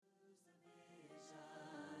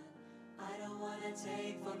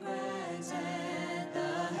take for granted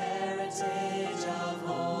the heritage of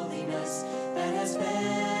holiness that has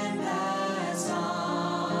been passed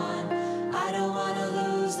on. I don't want to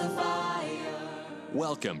lose the fire.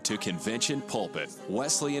 Welcome to Convention Pulpit,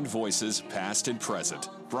 Wesleyan Voices Past and Present,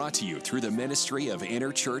 brought to you through the ministry of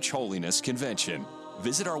Interchurch Holiness Convention.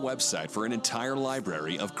 Visit our website for an entire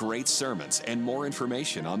library of great sermons and more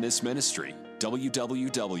information on this ministry,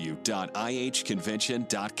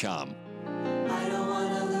 www.ihconvention.com. I don't want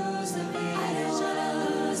to lose the peace. I don't want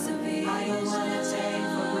to lose the peace. I don't want to take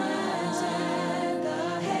for granted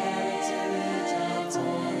the heritage of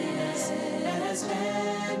holiness that has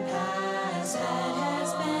been passed on.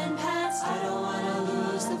 I don't want to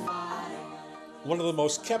lose the fire. One of the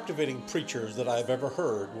most captivating preachers that I've ever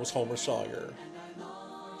heard was Homer Sawyer.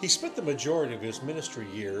 He spent the majority of his ministry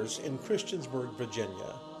years in Christiansburg,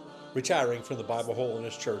 Virginia, retiring from the Bible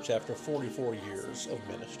Holiness Church after 44 years of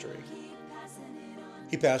ministry.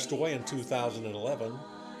 He passed away in 2011,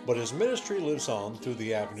 but his ministry lives on through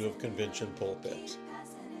the avenue of Convention Pulpit.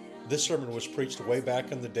 This sermon was preached way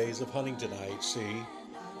back in the days of Huntington IHC,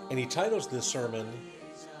 and he titles this sermon,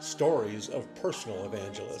 Stories of Personal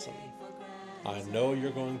Evangelism. I know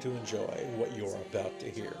you're going to enjoy what you're about to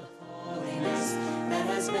hear. Holiness that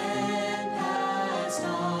has been passed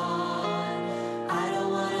on. I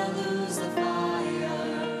don't want to lose the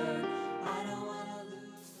fire. I don't want to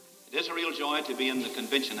lose. It is a real joy to be in the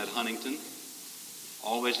convention at Huntington.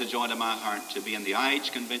 Always a joy to my heart to be in the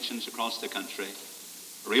IH conventions across the country.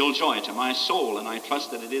 A real joy to my soul, and I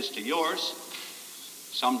trust that it is to yours.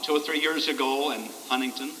 Some 2 or 3 years ago in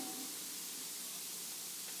Huntington,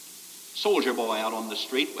 soldier boy out on the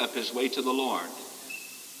street wept his way to the Lord.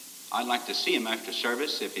 I'd like to see him after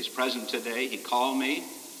service. If he's present today, he called me,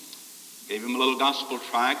 gave him a little gospel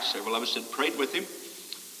tract. Several of us had prayed with him.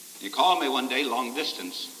 He called me one day, long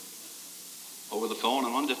distance, over the phone,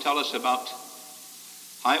 and wanted to tell us about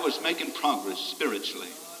how he was making progress spiritually.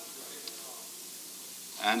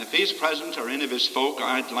 And if he's present or any of his folk,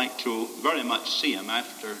 I'd like to very much see him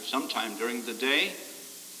after sometime during the day.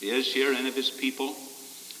 If he is here, any of his people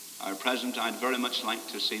are present, I'd very much like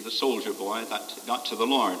to see the soldier boy that got to the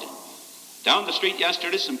Lord. Down the street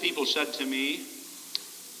yesterday, some people said to me,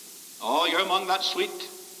 "Oh, you're among that sweet,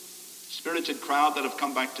 spirited crowd that have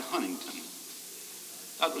come back to Huntington."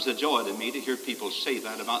 That was a joy to me to hear people say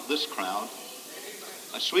that about this crowd,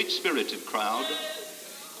 a sweet, spirited crowd.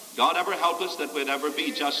 God ever help us that we'd ever be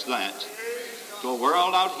just that. To a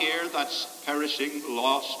world out here that's perishing,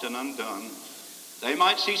 lost, and undone, they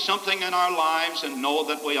might see something in our lives and know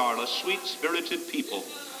that we are a sweet-spirited people,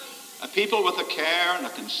 a people with a care and a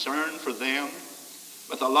concern for them,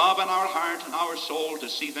 with a love in our heart and our soul to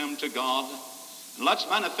see them to God. And let's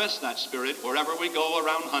manifest that spirit wherever we go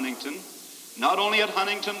around Huntington, not only at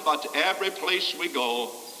Huntington, but every place we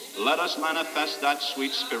go. Let us manifest that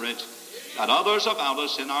sweet spirit, that others about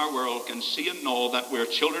us in our world can see and know that we're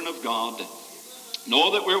children of God, know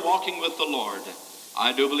that we're walking with the Lord.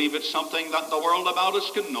 I do believe it's something that the world about us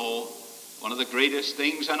can know. One of the greatest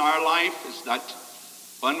things in our life is that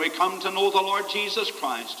when we come to know the Lord Jesus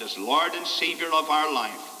Christ as Lord and Savior of our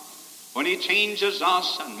life, when he changes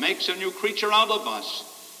us and makes a new creature out of us,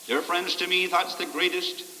 dear friends, to me that's the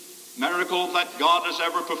greatest miracle that God has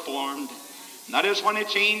ever performed. And that is when he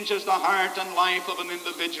changes the heart and life of an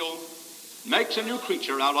individual, makes a new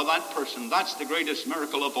creature out of that person. That's the greatest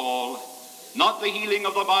miracle of all. Not the healing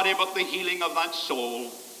of the body, but the healing of that soul,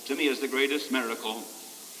 to me, is the greatest miracle.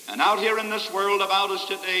 And out here in this world about us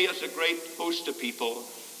today is a great host of people,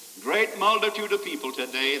 great multitude of people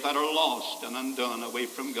today that are lost and undone away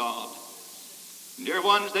from God. Dear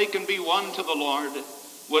ones, they can be won to the Lord.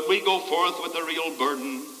 Would we go forth with a real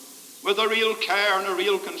burden, with a real care and a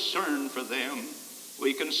real concern for them,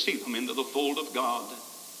 we can see them into the fold of God.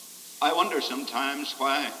 I wonder sometimes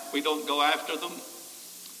why we don't go after them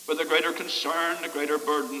with a greater concern, a greater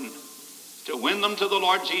burden, to win them to the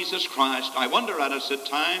Lord Jesus Christ. I wonder at us at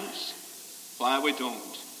times why we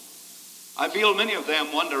don't. I feel many of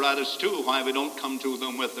them wonder at us too why we don't come to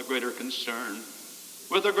them with a greater concern,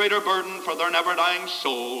 with a greater burden for their never-dying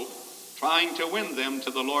soul, trying to win them to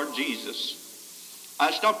the Lord Jesus. I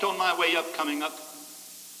stopped on my way up, coming up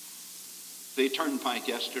the turnpike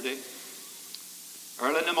yesterday.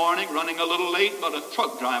 Early in the morning, running a little late, but a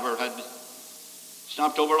truck driver had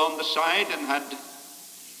stopped over on the side and had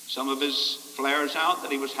some of his flares out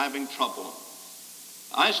that he was having trouble.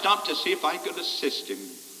 I stopped to see if I could assist him.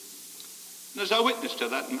 And as I witnessed to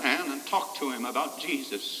that man and talked to him about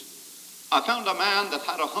Jesus, I found a man that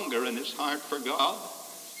had a hunger in his heart for God.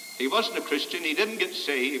 He wasn't a Christian. He didn't get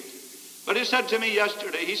saved. But he said to me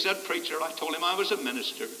yesterday, he said, "Preacher," I told him I was a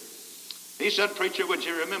minister. He said, "Preacher, would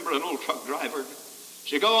you remember an old truck driver?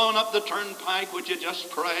 As you go on up the turnpike, would you just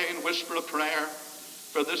pray and whisper a prayer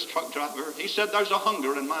for this truck driver?" He said, "There's a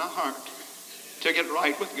hunger in my heart to get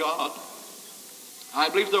right with God." I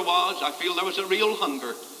believe there was. I feel there was a real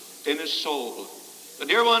hunger in his soul. But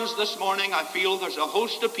dear ones, this morning I feel there's a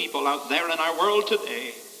host of people out there in our world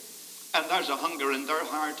today, and there's a hunger in their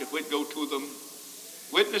heart. If we'd go to them,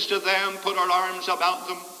 witness to them, put our arms about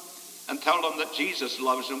them, and tell them that Jesus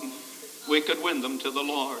loves them, we could win them to the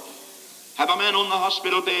Lord. Have a man on the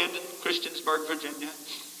hospital bed, Christiansburg, Virginia.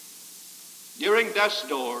 Nearing death's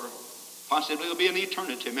door, possibly it'll be an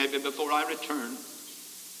eternity, maybe before I return.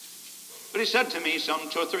 But he said to me some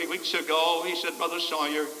 2 or 3 weeks ago, he said, "Brother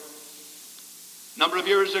Sawyer, a number of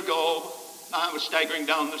years ago, I was staggering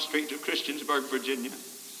down the street of Christiansburg, Virginia,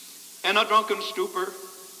 in a drunken stupor."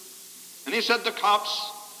 And he said the cops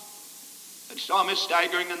had saw me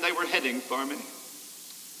staggering and they were heading for me.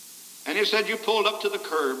 And he said, "You pulled up to the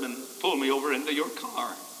curb and pulled me over into your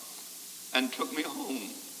car and took me home.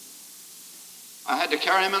 I had to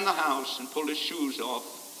carry him in the house and pulled his shoes off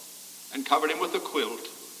and covered him with a quilt."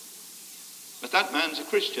 But that man's a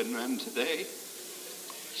Christian man today.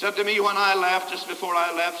 He said to me when I left, just before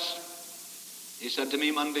I left, he said to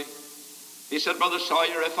me Monday, he said, "Brother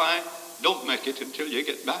Sawyer, if I don't make it until you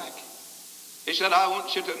get back," he said, "I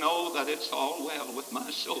want you to know that it's all well with my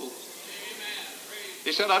soul."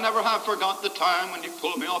 He said, "I never have forgot the time when you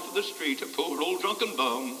pulled me off of the street, a poor old drunken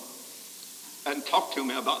bum, and talked to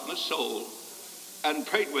me about my soul and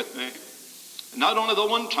prayed with me. And not only the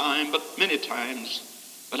one time, but many times.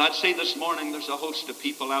 But I'd say this morning there's a host of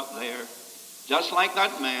people out there, just like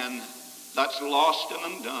that man that's lost and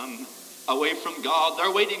undone, away from God. They're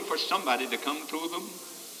waiting for somebody to come to them.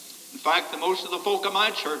 In fact, the most of the folk of my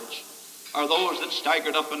church are those that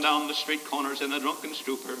staggered up and down the street corners in a drunken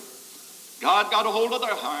stupor. God got a hold of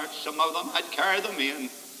their hearts. Some of them I'd carry them in,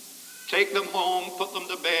 take them home, put them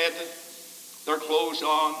to bed, their clothes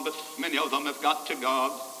on, but many of them have got to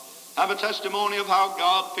God. Have a testimony of how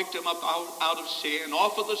God picked them up out of sin,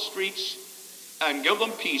 off of the streets, and give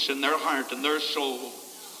them peace in their heart and their soul.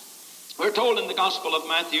 We're told in the Gospel of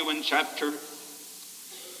Matthew in chapter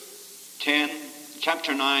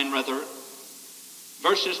 9,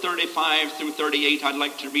 verses 35 through 38, I'd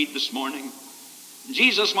like to read this morning.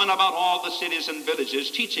 Jesus went about all the cities and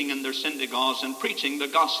villages, teaching in their synagogues and preaching the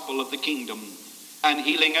gospel of the kingdom, and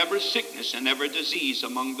healing every sickness and every disease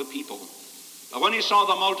among the people. But when he saw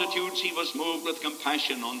the multitudes, he was moved with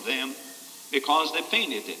compassion on them, because they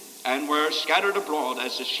fainted and were scattered abroad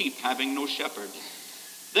as the sheep having no shepherd.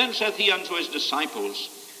 Then saith he unto his disciples,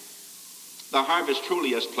 "The harvest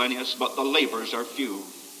truly is plenteous, but the laborers are few.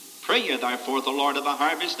 Pray ye therefore the Lord of the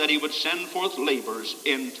harvest that he would send forth laborers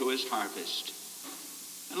into his harvest."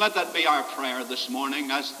 And let that be our prayer this morning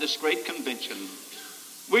as this great convention.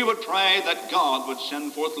 We would pray that God would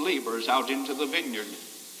send forth laborers out into the vineyard.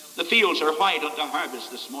 The fields are white unto harvest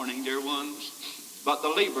this morning, dear ones, but the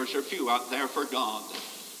laborers are few out there for God.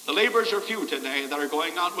 The laborers are few today that are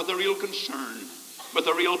going out with a real concern, with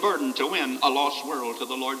a real burden to win a lost world to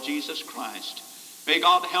the Lord Jesus Christ. May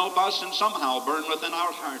God help us and somehow burn within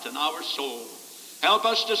our heart and our soul. Help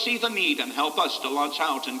us to see the need and help us to launch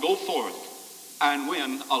out and go forth and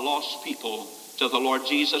win a lost people to the Lord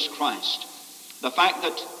Jesus Christ. The fact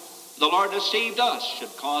that the Lord has saved us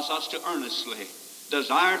should cause us to earnestly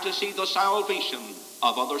desire to see the salvation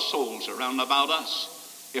of other souls around about us.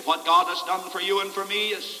 If what God has done for you and for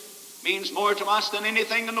me means more to us than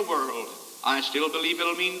anything in the world, I still believe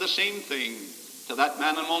it'll mean the same thing to that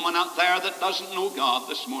man and woman out there that doesn't know God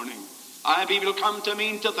this morning. I believe it'll come to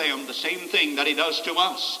mean to them the same thing that he does to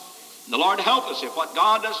us. The Lord help us, if what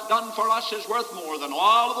God has done for us is worth more than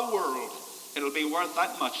all of the world, it'll be worth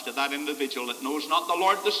that much to that individual that knows not the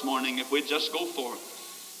Lord this morning if we just go forth.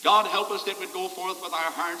 God help us that we'd go forth with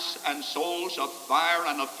our hearts and souls afire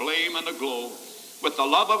and aflame and aglow, with the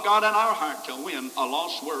love of God in our heart to win a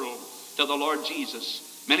lost world to the Lord Jesus.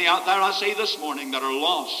 Many out there, I say this morning, that are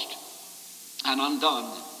lost and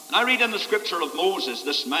undone. And I read in the scripture of Moses,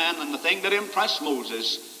 this man, and the thing that impressed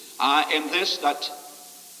Moses in this, that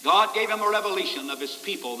God gave him a revelation of his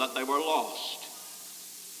people that they were lost.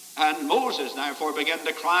 And Moses therefore began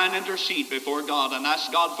to cry and intercede before God and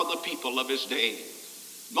ask God for the people of his day.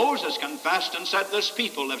 Moses confessed and said, "This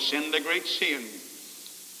people have sinned a great sin."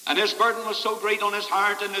 And his burden was so great on his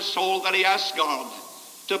heart and his soul that he asked God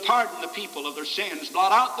to pardon the people of their sins,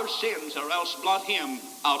 blot out their sins, or else blot him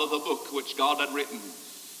out of the book which God had written.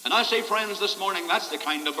 And I say, friends, this morning, that's the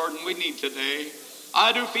kind of burden we need today.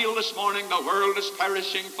 I do feel this morning the world is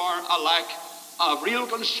perishing for a lack of real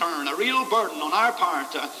concern, a real burden on our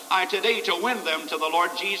part today to win them to the Lord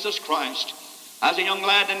Jesus Christ. As a young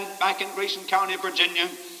lad back in Grayson County, Virginia,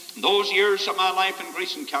 those years of my life in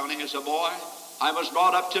Grayson County as a boy, I was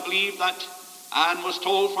brought up to believe that, and was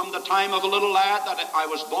told from the time of a little lad that I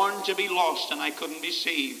was born to be lost and I couldn't be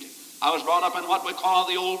saved. I was brought up in what we call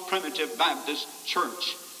the old primitive Baptist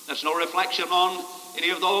church. That's no reflection on any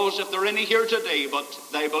of those, if there are any here today, but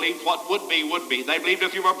they believed what would be, would be. They believed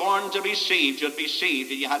if you were born to be saved, you'd be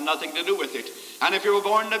saved, and you had nothing to do with it. And if you were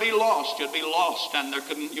born to be lost, you'd be lost, and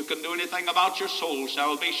you couldn't do anything about your soul's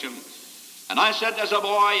salvation. And I said as a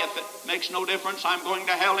boy, if it makes no difference, I'm going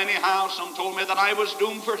to hell anyhow. Some told me that I was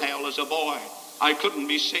doomed for hell as a boy. I couldn't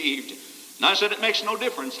be saved. And I said, it makes no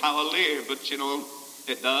difference how I live, but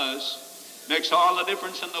it does. It makes all the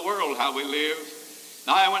difference in the world how we live.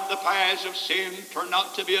 Now I went the paths of sin, turned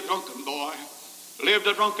out to be a drunken boy, lived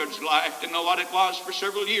a drunkard's life, didn't know what it was for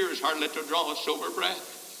several years, hardly to draw a sober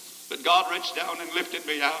breath. But God reached down and lifted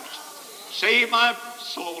me out, saved my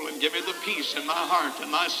soul, and gave me the peace in my heart and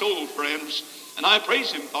my soul, friends. And I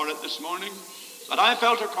praise him for it this morning. But I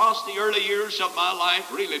felt across the early years of my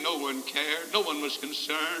life, really no one cared, no one was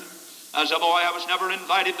concerned. As a boy, I was never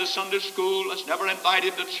invited to Sunday school, I was never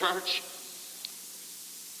invited to church.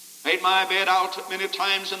 Made my bed out many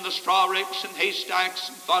times in the straw ricks and haystacks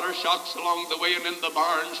and fodder shocks along the way and in the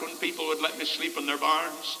barns when people would let me sleep in their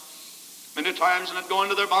barns. Many times when I'd go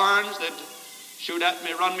into their barns, they'd shoot at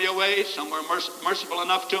me, run me away. Some were merciful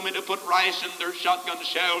enough to me to put rice in their shotgun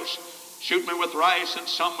shells, shoot me with rice and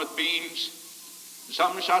some with beans.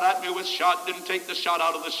 Some shot at me with shot, didn't take the shot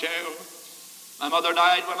out of the shell. My mother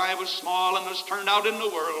died when I was small and was turned out in the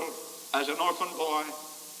world as an orphan boy.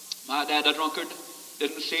 My dad, a drunkard.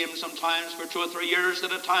 Didn't see him sometimes for 2 or 3 years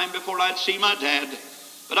at a time before I'd see my dad.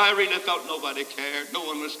 But I really felt nobody cared. No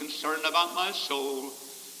one was concerned about my soul.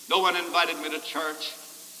 No one invited me to church.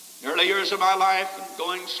 The early years of my life,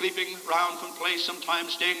 going, sleeping around from place,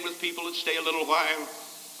 sometimes staying with people that stay a little while.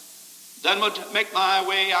 Then would make my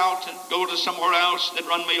way out and go to somewhere else. They'd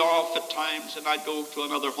run me off at times, and I'd go to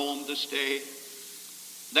another home to stay.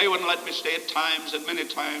 They wouldn't let me stay at times, and many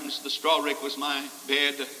times the straw rick was my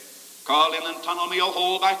bed. Crawl in and tunnel me a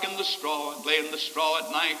hole back in the straw and lay in the straw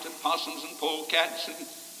at night, and possums and polecats and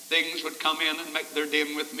things would come in and make their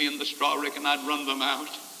den with me in the straw rick, and I'd run them out.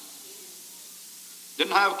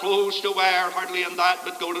 Didn't have clothes to wear, hardly in that,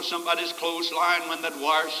 but go to somebody's clothesline when they'd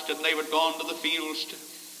washed, and they would go on to the fields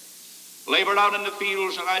to labor out in the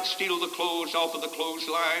fields, and I'd steal the clothes off of the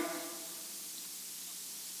clothesline.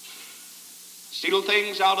 Steal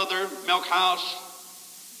things out of their milk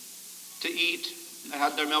house to eat. They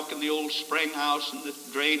had their milk in the old spring house and the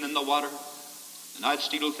drain and the water. And I'd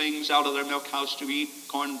steal things out of their milk house to eat,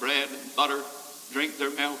 cornbread and butter, drink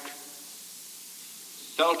their milk.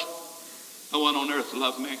 Felt no one on earth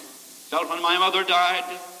loved me. Felt when my mother died,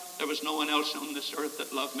 there was no one else on this earth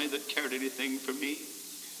that loved me, that cared anything for me.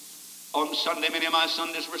 On Sunday, many of my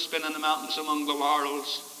Sundays were spent in the mountains among the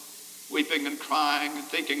laurels, weeping and crying and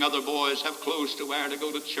thinking other boys have clothes to wear to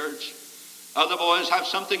go to church. Other boys have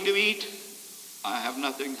something to eat. I have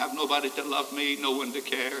nothing, have nobody to love me, no one to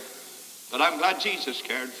care. But I'm glad Jesus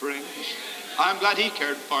cared, friends. I'm glad he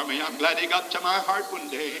cared for me. I'm glad he got to my heart one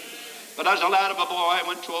day. But as a lad of a boy, I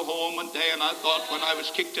went to a home one day, and I thought when I was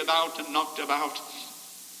kicked about and knocked about,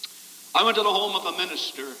 I went to the home of a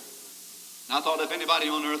minister. And I thought if anybody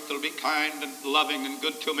on earth will be kind and loving and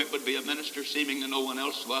good to me, it would be a minister, seeming that no one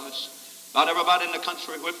else was. About everybody in the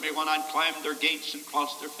country with me when I'd climb their gates and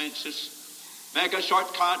cross their fences. Make a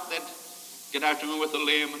shortcut, they'd get after me with a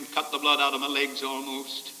limb and cut the blood out of my legs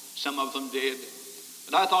almost. Some of them did.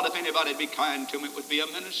 But I thought if anybody'd be kind to me, it would be a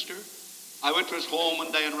minister. I went to his home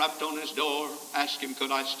one day and rapped on his door, asked him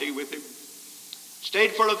could I stay with him.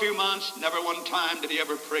 Stayed for a few months. Never one time did he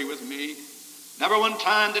ever pray with me. Never one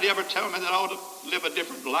time did he ever tell me that I ought to live a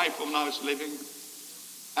different life when I was living.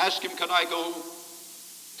 Asked him could I go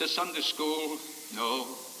to Sunday school. No.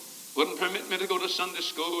 Wouldn't permit me to go to Sunday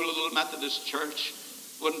school, a little Methodist church.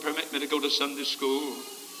 Wouldn't permit me to go to Sunday school.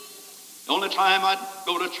 The only time I'd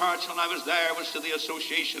go to church when I was there was to the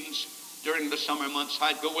associations. During the summer months,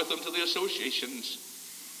 I'd go with them to the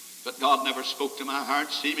associations. But God never spoke to my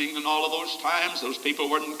heart, seeming in all of those times, those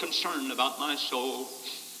people weren't concerned about my soul.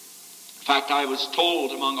 In fact, I was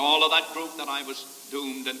told among all of that group that I was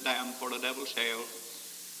doomed and damned for the devil's hell.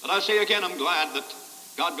 But I say again, I'm glad that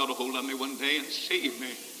God got a hold of me one day and saved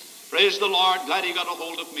me. Praise the Lord, glad he got a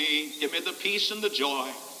hold of me. Give me the peace and the joy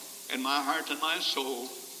in my heart and my soul.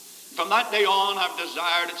 From that day on, I've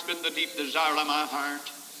desired, it's been the deep desire of my heart,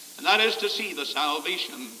 and that is to see the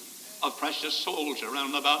salvation of precious souls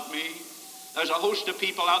around about me. There's a host of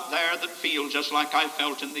people out there that feel just like I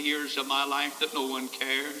felt in the years of my life, that no one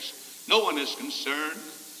cares. No one is concerned.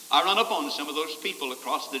 I run upon some of those people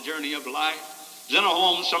across the journey of life. I was in a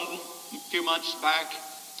home some few months back,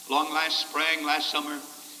 long last spring, last summer.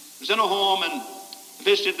 I was in a home and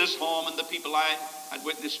visited this home, and the people I had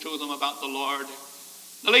witnessed to them about the Lord.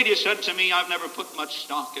 The lady said to me, I've never put much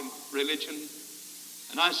stock in religion.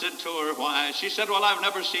 And I said to her, why? She said, well, I've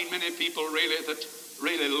never seen many people really that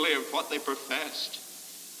really lived what they professed.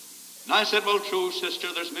 And I said, well, true,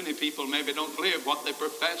 sister, there's many people maybe don't live what they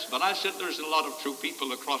profess, but I said there's a lot of true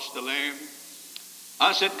people across the land.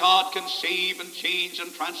 I said, God can save and change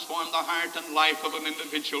and transform the heart and life of an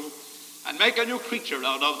individual and make a new creature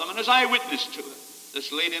out of them. And as I witnessed to it,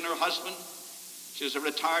 this lady and her husband, she's a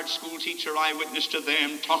retired school teacher, I witnessed to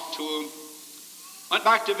them, talked to them, went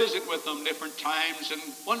back to visit with them different times. And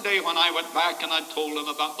one day when I went back and I told them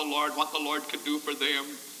about the Lord, what the Lord could do for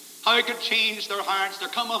them, how he could change their hearts, there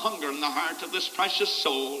come a hunger in the heart of this precious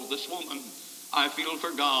soul, this woman, I feel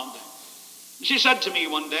for God. She said to me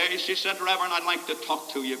one day, she said, Reverend, I'd like to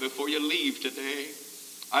talk to you before you leave today.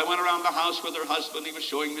 I went around the house with her husband. He was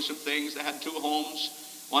showing me some things. They had 2 homes,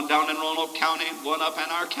 one down in Roanoke County, one up in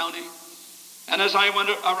our county. And as I went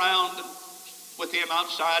around with him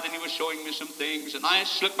outside, and he was showing me some things, and I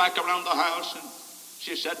slipped back around the house, and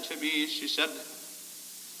she said to me, she said,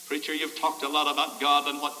 Preacher, you've talked a lot about God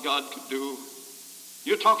and what God could do.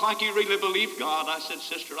 You talk like you really believe God. I said,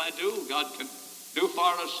 Sister, I do. God can do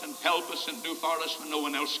for us and help us and do for us when no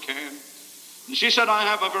one else can. And she said, I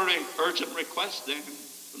have a very urgent request then.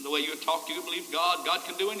 From the way you talk, do you believe God? God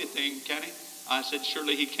can do anything, can he? I said,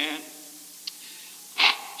 surely he can.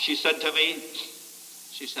 She said to me,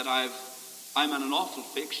 she said, I'm in an awful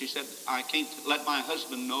fix. She said, I can't let my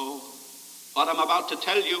husband know what I'm about to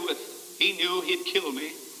tell you. If he knew, he'd kill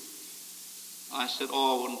me. I said,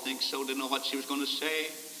 oh, I wouldn't think so. Didn't know what she was going to say.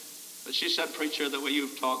 But she said, Preacher, the way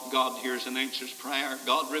you've talked, God hears and answers prayer.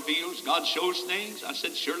 God reveals, God shows things. I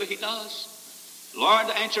said, surely he does. Lord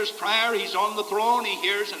answers prayer. He's on the throne. He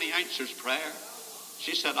hears and he answers prayer.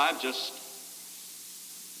 She said, I've just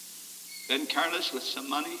been careless with some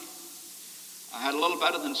money. I had a little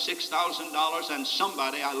better than $6,000, and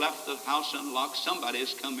somebody, I left the house unlocked, somebody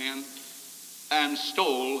has come in and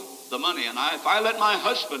stole the money. And if I let my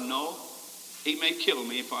husband know, he may kill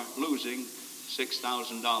me for losing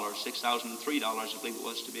 $6,000, $6,003, I believe it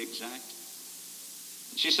was, to be exact.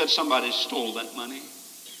 She said, somebody stole that money.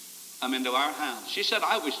 I'm into our house. She said,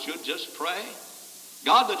 I wish you'd just pray.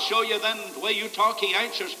 God would show you then the way you talk, he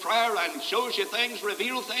answers prayer and shows you things,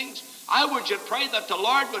 reveal things. I would you pray that the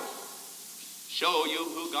Lord would show you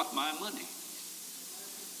who got my money.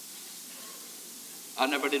 I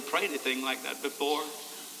never did pray anything like that before.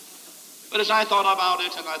 But as I thought about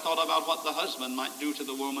it, and I thought about what the husband might do to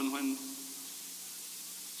the woman when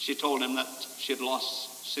she told him that she had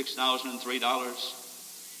lost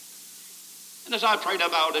 $6,003. And as I prayed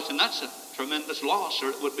about it, and that's a tremendous loss, or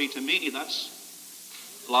it would be to me, that's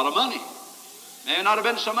a lot of money. May not have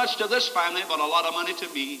been so much to this family, but a lot of money to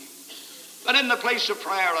me. But in the place of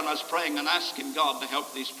prayer, and I was praying and asking God to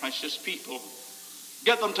help these precious people,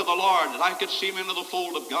 get them to the Lord, that I could see them into the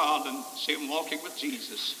fold of God and see them walking with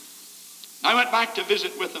Jesus. I went back to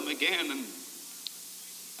visit with them again, and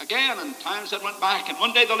times that went back. And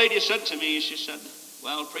one day the lady said to me, she said,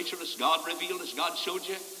 well, Preacher, has God revealed, has God showed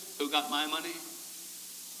you who got my money?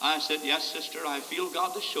 I said, yes, sister, I feel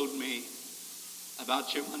God has showed me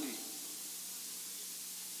about your money.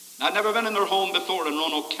 I'd never been in their home before in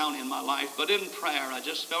Roanoke County in my life, but in prayer I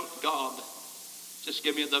just felt God just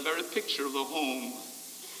give me the very picture of the home.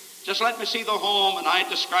 Just let me see the home, and I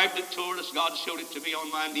described it to her as God showed it to me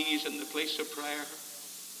on my knees in the place of prayer.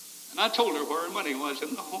 And I told her where her money was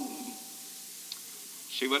in the home.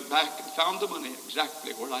 She went back and found the money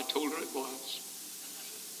exactly where I told her it was.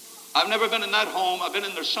 I've never been in that home. I've been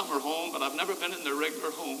in their summer home, but I've never been in their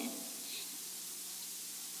regular home.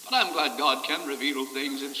 But I'm glad God can reveal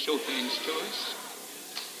things and show things to us.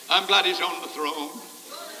 I'm glad he's on the throne.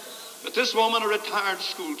 But this woman, a retired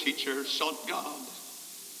school teacher, sought God.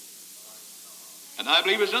 And I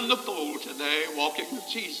believe is in the fold today, walking with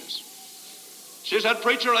Jesus. She said,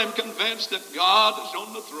 Preacher, I'm convinced that God is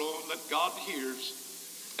on the throne, that God hears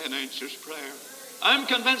and answers prayer. I'm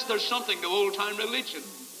convinced there's something to old-time religion.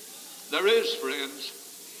 There is, friends.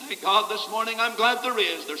 Thank God this morning, I'm glad there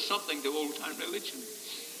is. There's something to old-time religion.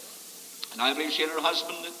 And I believe she and her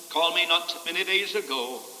husband called me not many days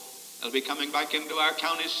ago. They'll be coming back into our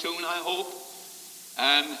county soon, I hope.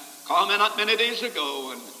 And called me not many days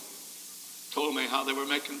ago and told me how they were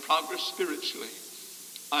making progress spiritually.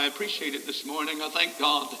 I appreciate it this morning. I thank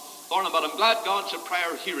God for them, but I'm glad God's a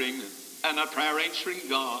prayer hearing and a prayer answering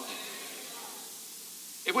God.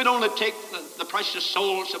 If we'd only take the precious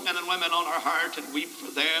souls of men and women on our heart and weep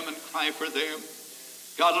for them and cry for them,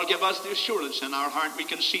 God will give us the assurance in our heart we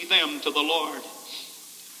can see them to the Lord.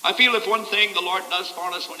 I feel if one thing the Lord does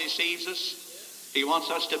for us when he saves us, he wants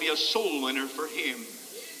us to be a soul winner for him.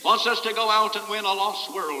 Wants us to go out and win a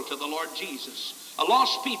lost world to the Lord Jesus. A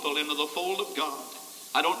lost people into the fold of God.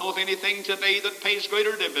 I don't know of anything today that pays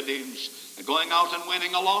greater dividends than going out and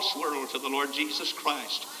winning a lost world to the Lord Jesus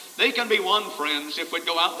Christ. They can be won, friends, if we'd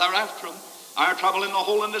go out there after them. Our trouble in the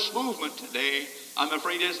holiness movement today, I'm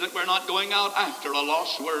afraid, is that we're not going out after a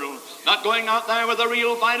lost world. Not going out there with a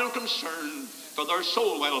real vital concern for their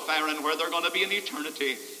soul welfare and where they're going to be in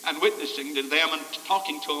eternity, and witnessing to them and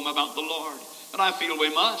talking to them about the Lord. But I feel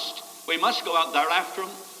we must. We must go out there after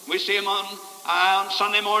them. We see them on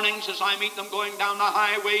Sunday mornings as I meet them going down the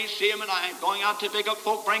highway, see them and I going out to pick up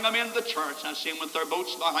folk, bring them into the church. I see them with their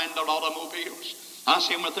boats behind their automobiles. I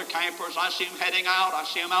see them with their campers. I see them heading out. I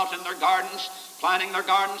see them out in their gardens, planting their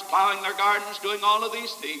gardens, plowing their gardens, doing all of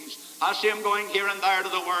these things. I see them going here and there to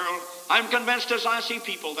the world. I'm convinced as I see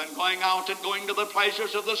people then going out and going to the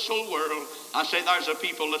pleasures of the soul world, I say there's a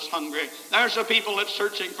people that's hungry. There's a people that's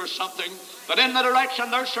searching for something. But in the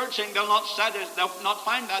direction they're searching, they'll not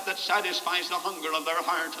find that satisfies the hunger of their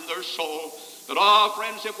heart and their soul. But oh,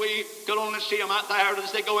 friends, if we could only see them out there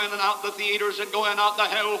as they go in and out the theaters and go in and out the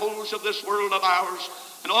hellholes of this world of ours.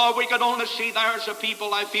 And oh, we could only see there's a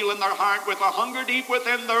people, I feel, in their heart with a hunger deep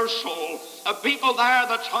within their soul. A people there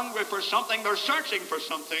that's hungry for something. They're searching for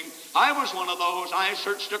something. I was one of those. I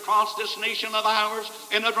searched across this nation of ours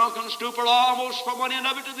in a drunken stupor, almost from one end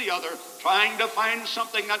of it to the other, trying to find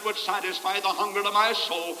something that would satisfy the hunger of my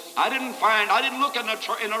soul. I didn't look in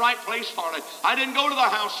the right place for it. I didn't go to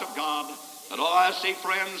the house of God. But oh, I say,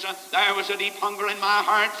 friends, there was a deep hunger in my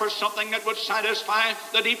heart for something that would satisfy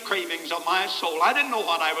the deep cravings of my soul. I didn't know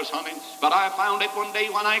what I was hunting, but I found it one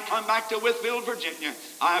day when I come back to Withville, Virginia.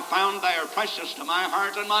 I found there, precious to my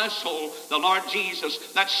heart and my soul, the Lord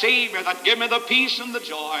Jesus, that Savior that gave me the peace and the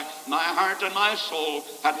joy. My heart and my soul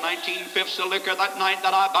had 19/5 of liquor that night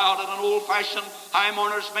that I bowed at an old-fashioned high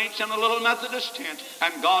mourner's bench in a little Methodist tent.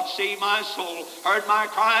 And God saved my soul, heard my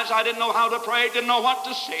cries. I didn't know how to pray, didn't know what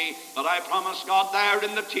to say, but I promised God there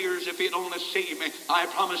in the tears, if he'd only save me, I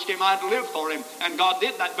promised him I'd live for him. And God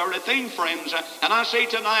did that very thing, friends. And I say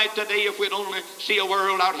tonight, today, if we'd only see a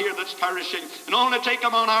world out here that's perishing, and only take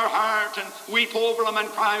them on our heart and weep over them and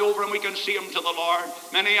cry over them, we can see them to the Lord.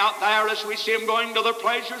 Many out there, as we see them going to the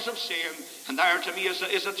pleasures of sin. And there to me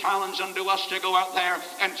is a challenge unto us to go out there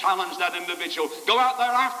and challenge that individual. Go out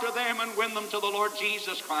there after them and win them to the Lord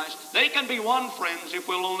Jesus Christ. They can be won, friends, if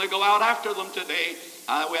we'll only go out after them today.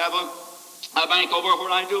 We have a bank over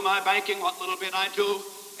where I do my banking, what little bit I do,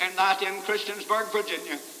 and that in Christiansburg,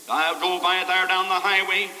 Virginia. I drove by there down the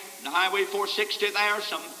highway 460 there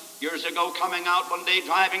some years ago, coming out one day,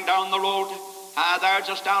 driving down the road there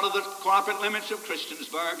just out of the corporate limits of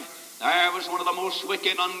Christiansburg. There was one of the most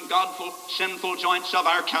wicked, ungodful, sinful joints of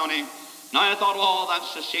our county. Now I thought, oh,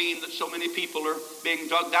 that's a shame that so many people are being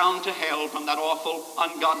dragged down to hell from that awful,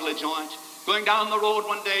 ungodly joint. Going down the road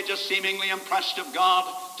one day, just seemingly impressed of God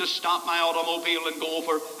to stop my automobile and go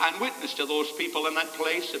over and witness to those people in that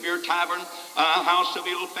place of your tavern, house of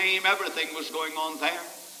ill fame. Everything was going on there.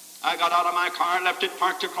 I got out of my car, left it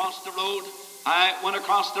parked across the road. I went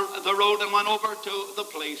across the road and went over to the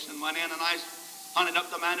place and went in, and I hunted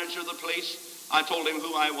up the manager of the place. I told him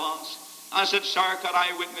who I was. I said, sir, could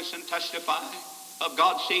I witness and testify of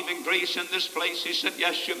God's saving grace in this place? He said,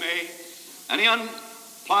 yes, you may. And he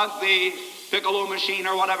unplugged the piccolo machine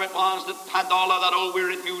or whatever it was that had all of that old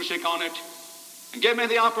weird music on it, and gave me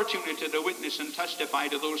the opportunity to witness and testify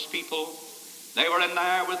to those people. They were in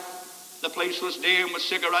there the place was dim with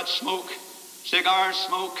cigarette smoke, cigar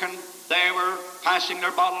smoke, and they were passing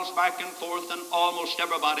their bottles back and forth, and almost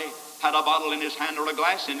everybody had a bottle in his hand or a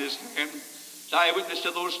glass in his hand. So I witnessed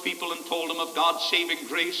to those people and told them of God's saving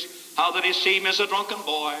grace, how that he saved me as a drunken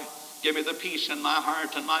boy, give me the peace in my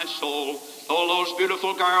heart and my soul. All those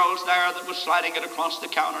beautiful girls there that was sliding it across the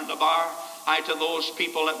counter in the bar, I to those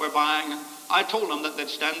people that were buying, I told them that they'd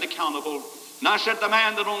stand accountable. And I said, the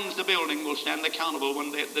man that owns the building will stand accountable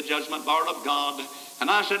one day at the judgment bar of God. And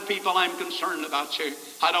I said, people, I'm concerned about you.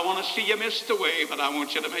 I don't want to see you miss the way, but I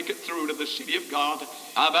want you to make it through to the city of God.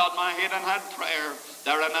 I bowed my head and had prayer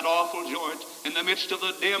there in that awful joint, in the midst of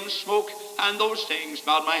the dim smoke and those things,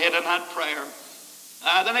 bowed my head and had prayer.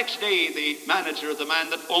 The next day, the manager, the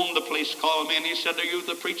man that owned the place, called me, and he said, are you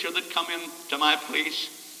the preacher that come in to my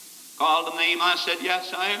place? Called the name. I said,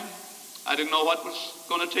 yes, I am. I didn't know what was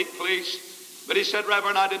going to take place. But he said,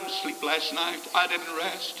 Reverend, I didn't sleep last night. I didn't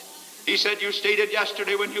rest. He said, you stated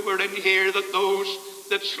yesterday when you were in here that those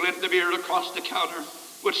that slid the beer across the counter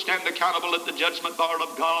would stand accountable at the judgment bar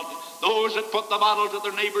of God. Those that put the bottle to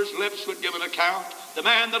their neighbor's lips would give an account. The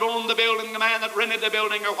man that owned the building, the man that rented the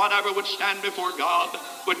building or whatever would stand before God,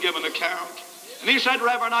 would give an account. And he said,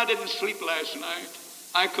 Reverend, I didn't sleep last night.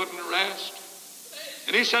 I couldn't rest.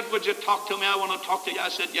 And he said, would you talk to me? I want to talk to you. I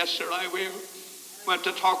said, yes, sir, I will. Went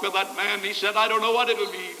to talk with that man. He said, I don't know what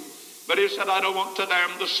it'll mean. But he said, I don't want to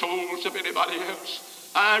damn the souls of anybody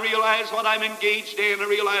else. I realize what I'm engaged in. I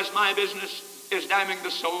realize my business is damning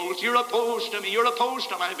the souls. You're opposed to me. You're opposed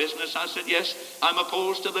to my business. I said, yes, I'm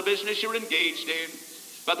opposed to the business you're engaged in.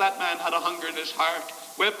 But that man had a hunger in his heart,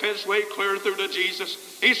 whipped his way clear through to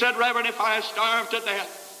Jesus. He said, Reverend, if I starve to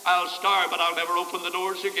death, I'll starve, but I'll never open the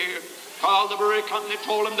doors again. Called the brewery company,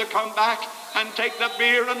 told him to come back and take the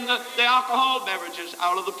beer and the alcohol beverages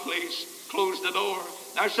out of the place. Closed the door.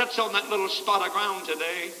 There sits on that little spot of ground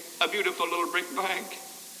today a beautiful little brick bank.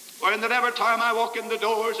 Wherein that every time I walk in the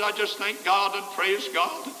doors, I just thank God and praise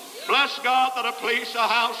God. Bless God that a place, a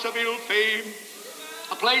house of ill fame,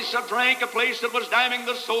 a place of drink, a place that was damning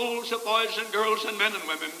the souls of boys and girls and men and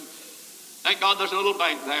women. Thank God there's a little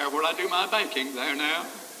bank there where I do my banking there now.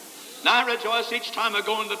 And I rejoice each time I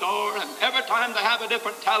go in the door, and every time they have a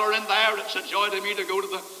different teller in there, it's a joy to me to go to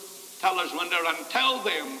the teller's window and tell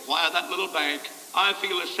them why that little bank I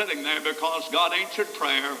feel is sitting there, because God answered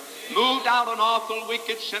prayer, moved out an awful,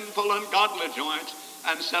 wicked, sinful, ungodly joint,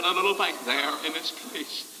 and set a little bank there in its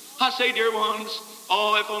place. I say, dear ones,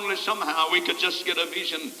 oh, if only somehow we could just get a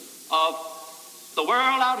vision of the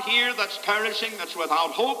world out here that's perishing, that's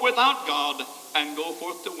without hope, without God, and go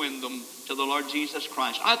forth to win them to the Lord Jesus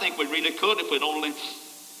Christ. I think we really could if we'd only,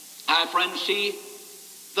 our friends, see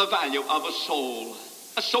the value of a soul.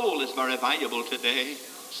 A soul is very valuable today.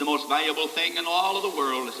 It's the most valuable thing in all of the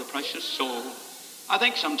world is a precious soul. I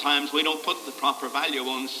think sometimes we don't put the proper value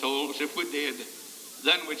on souls. If we did,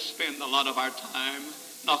 then we'd spend a lot of our time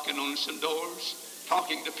knocking on some doors,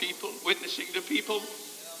 talking to people, witnessing to people,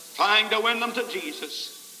 trying to win them to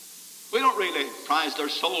Jesus. We don't really prize their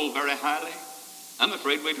soul very highly. I'm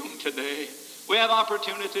afraid we don't today. We have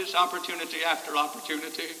opportunities, opportunity after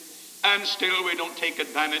opportunity, and still we don't take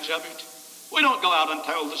advantage of it. We don't go out and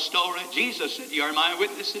tell the story. Jesus said, "You are my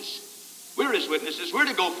witnesses." We're his witnesses. We're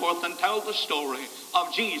to go forth and tell the story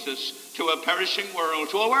of Jesus to a perishing world,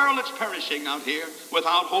 to a world that's perishing out here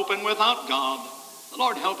without hope and without God. The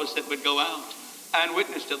Lord help us that we'd go out and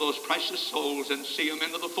witness to those precious souls and see them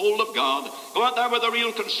into the fold of God. Go out there with a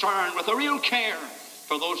real concern, with a real care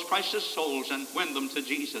for those precious souls and win them to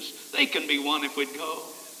Jesus. They can be won if we'd go.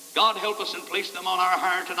 God help us and place them on our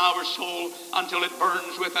heart and our soul until it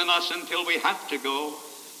burns within us, until we have to go.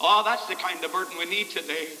 Oh, that's the kind of burden we need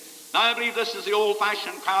today. Now, I believe this is the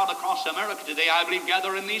old-fashioned crowd across America today. I believe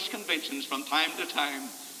gather in these conventions from time to time.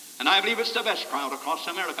 And I believe it's the best crowd across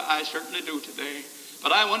America. I certainly do today.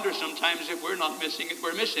 But I wonder sometimes if we're not missing it.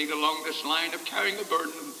 We're missing it along this line of carrying a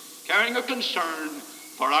burden, carrying a concern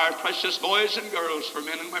for our precious boys and girls, for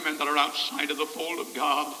men and women that are outside of the fold of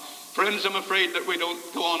God. Friends, I'm afraid that we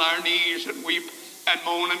don't go on our knees and weep and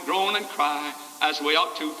moan and groan and cry as we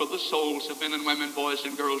ought to for the souls of men and women, boys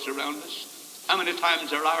and girls around us. How many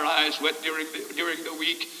times are our eyes wet during the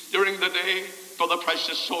week, during the day, for the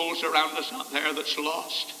precious souls around us out there that's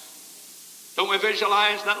lost? Don't we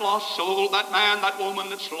visualize that lost soul, that man, that woman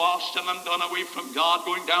that's lost and undone away from God,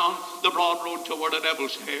 going down the broad road toward a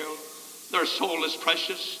devil's hell? Their soul is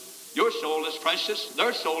precious. Your soul is precious.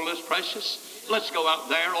 Their soul is precious. Let's go out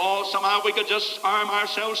there. Oh, somehow we could just arm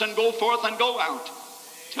ourselves and go forth and go out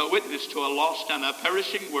to witness to a lost and a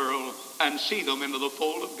perishing world and see them into the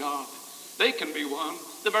fold of God. They can be won.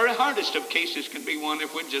 The very hardest of cases can be won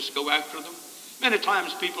if we just go after them. Many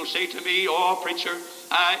times people say to me, "Oh, preacher,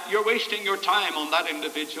 you're wasting your time on that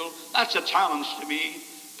individual." That's a challenge to me.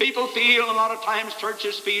 People feel, a lot of times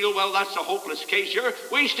churches feel, well, that's a hopeless case. You're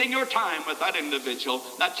wasting your time with that individual.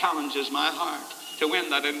 That challenges my heart to win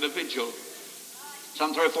that individual.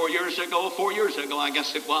 Some 3 or 4 years ago, I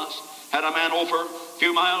guess it was, had a man over a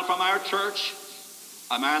few miles from our church,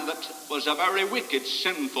 a man that was a very wicked,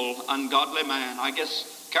 sinful, ungodly man. I guess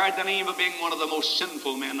carried the name of being one of the most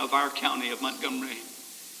sinful men of our county of Montgomery.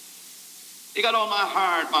 He got on my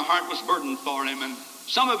heart was burdened for him, and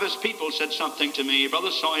some of his people said something to me,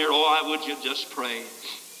 "Brother Sawyer, oh, would you just pray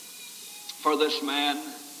for this man?"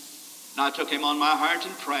 And I took him on my heart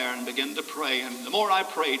in prayer and began to pray, and the more I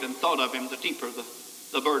prayed and thought of him, the deeper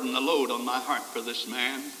the burden, the load on my heart for this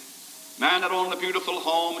man. Man that owned a beautiful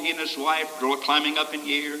home, he and his wife climbing up in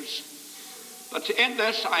years. But in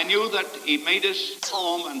this, I knew that he made his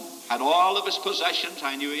home and had all of his possessions.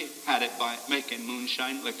 I knew he had it by making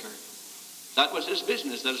moonshine liquor. That was his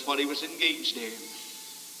business. That is what he was engaged in.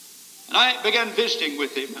 And I began visiting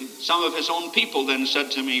with him, and some of his own people then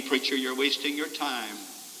said to me, "Preacher, you're wasting your time.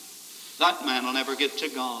 That man will never get to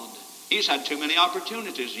God. He's had too many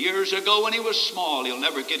opportunities. Years ago when he was small, he'll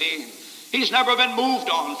never get in. He's never been moved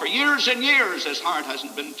on. For years and years, his heart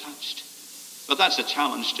hasn't been touched." But that's a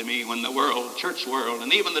challenge to me when the world, church world,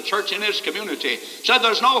 and even the church in his community said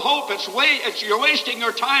there's no hope. You're wasting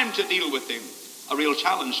your time to deal with him. A real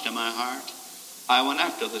challenge to my heart. I went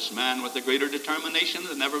after this man with a greater determination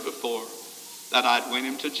than ever before, that I'd win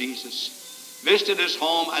him to Jesus. Visited his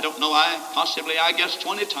home, I don't know, I guess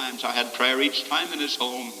 20 times. I had prayer each time in his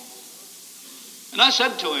home. And I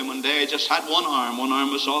said to him one day, he just had one arm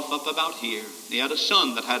was off up about here. He had a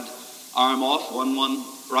son that had arm off, one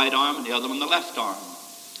right arm and the other one the left arm.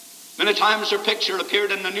 Many times their picture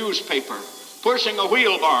appeared in the newspaper, pushing a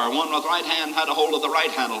wheelbarrow. One with right hand had a hold of the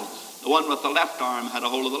right handle. The one with the left arm had a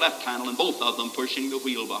hold of the left handle, and both of them pushing the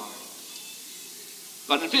wheelbarrow.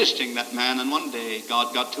 But in visiting that man, and one day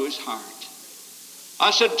God got to his heart. I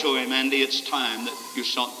said to him, "Andy, it's time that you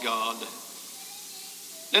sought God.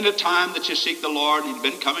 In the time that you seek the Lord," he'd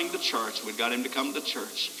been coming to church. We'd got him to come to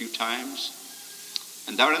church a few times.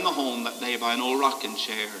 And there in the home that day by an old rocking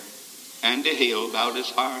chair, Andy Hale bowed his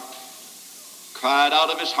heart, cried out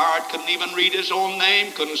of his heart, couldn't even read his own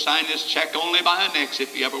name, couldn't sign his check, only by an X.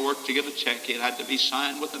 If he ever worked to get a check, it had to be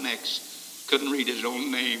signed with an X. Couldn't read his own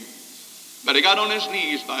name. But he got on his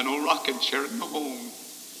knees by an old rocking chair in the home,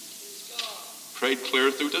 prayed clear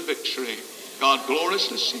through to victory. God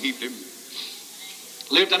gloriously saved him.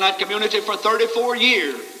 Lived in that community for 34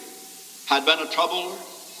 years. Had been a trouble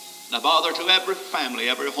and a bother to every family,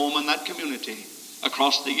 every home in that community.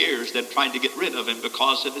 Across the years, they'd tried to get rid of him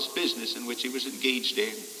because of his business in which he was engaged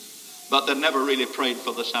in. But they never really prayed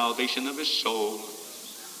for the salvation of his soul.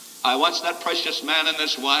 I watched that precious man and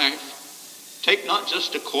his wife take not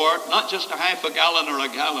just a quart, not just a half a gallon or a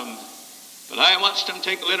gallon, but I watched him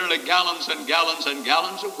take literally gallons and gallons and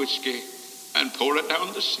gallons of whiskey and pour it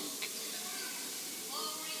down the sink.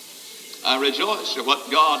 I rejoice at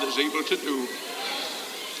what God is able to do.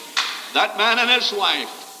 That man and his wife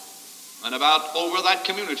went about over that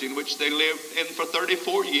community in which they lived in for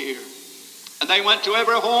 34 years. And they went to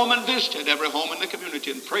every home and visited every home in the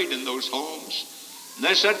community and prayed in those homes. And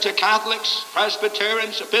they said to Catholics,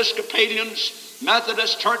 Presbyterians, Episcopalians,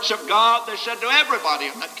 Methodist, Church of God, they said to everybody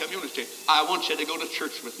in that community, "I want you to go to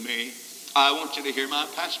church with me. I want you to hear my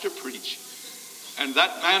pastor preach." And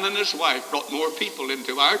that man and his wife brought more people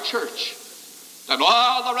into our church than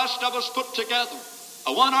all the rest of us put together.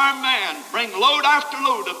 A one-armed man bring load after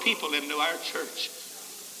load of people into our church.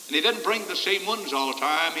 And he didn't bring the same ones all the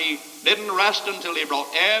time. He didn't rest until he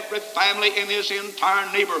brought every family in his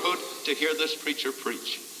entire neighborhood to hear this preacher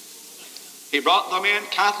preach. He brought them in,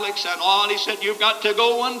 Catholics and all. He said, "You've got to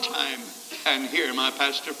go one time and hear my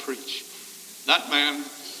pastor preach." That man,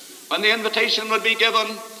 when the invitation would be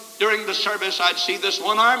given during the service, I'd see this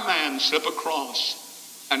one-armed man slip across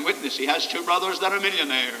and witness. He has two brothers that are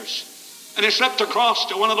millionaires. And he slipped across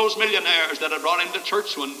to one of those millionaires that had brought him to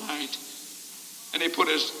church one night. And he put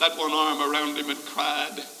that one arm around him and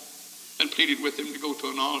cried and pleaded with him to go to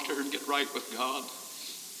an altar and get right with God.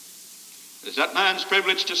 It's that man's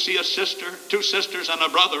privilege to see a sister, two sisters and a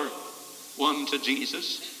brother, won to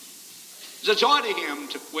Jesus. It's a joy to him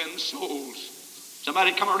to win souls.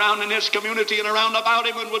 Somebody come around in his community and around about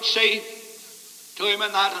him and would say to him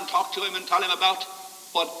and that and talk to him and tell him about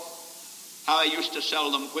how I used to sell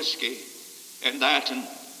them whiskey and that. And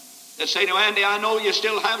they'd say to Andy, "I know you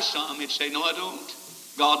still have some." He'd say, "No, I don't.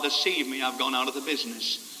 God deceived me. I've gone out of the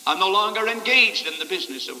business. I'm no longer engaged in the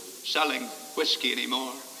business of selling whiskey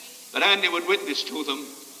anymore." But Andy would witness to them,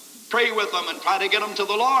 pray with them, and try to get them to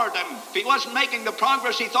the Lord. And if he wasn't making the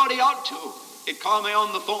progress he thought he ought to, he'd call me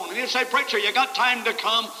on the phone and he'd say, "Preacher, you got time to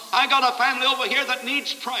come? I got a family over here that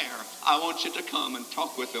needs prayer. I want you to come and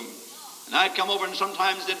talk with them." And I'd come over and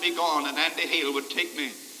sometimes they'd be gone, and Andy Hale would take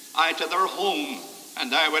me to their home,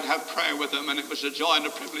 and I would have prayer with them. And it was a joy and a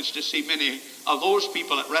privilege to see many of those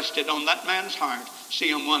people that rested on that man's heart, see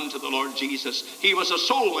him won to the Lord Jesus. He was a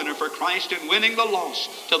soul winner for Christ in winning the lost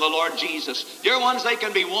to the Lord Jesus. Dear ones, they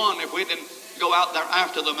can be won if we didn't go out there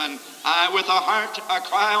after them and with a heart, a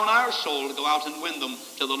cry on our soul to go out and win them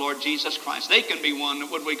to the Lord Jesus Christ. They can be won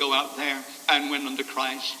would we go out there and win them to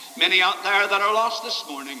Christ. Many out there that are lost this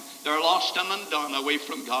morning, they're lost and undone away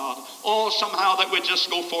from God. Oh, somehow that we just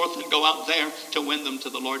go forth and go out there to win them to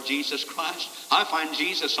the Lord Jesus Christ. I find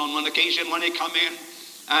Jesus on one occasion when he come in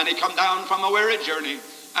and he come down from a weary journey,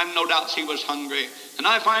 and no doubts he was hungry. And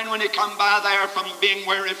I find when he come by there from being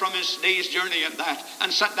weary from his day's journey and that,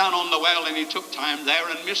 and sat down on the well, and he took time there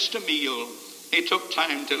and missed a meal. He took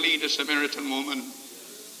time to lead a Samaritan woman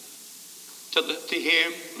to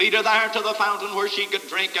him, lead her there to the fountain where she could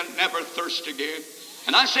drink and never thirst again.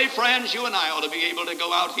 And I say, friends, you and I ought to be able to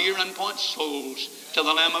go out here and point souls to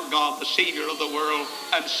the Lamb of God, the Savior of the world,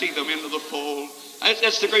 and see them into the fold.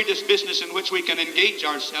 That's the greatest business in which we can engage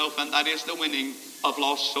ourselves, and that is the winning of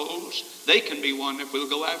lost souls. They can be won if we'll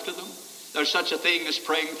go after them. There's such a thing as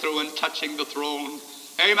praying through and touching the throne.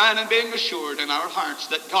 Amen, and being assured in our hearts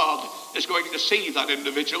that God is going to save that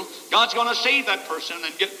individual. God's going to save that person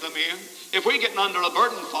and get them in. If we get under a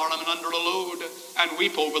burden for them and under a load and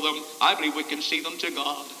weep over them, I believe we can see them to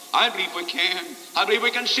God. I believe we can. I believe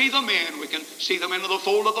we can see them in. We can see them into the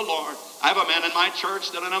fold of the Lord. I have a man in my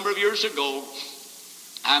church that a number of years ago,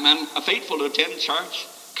 a faithful to attend church,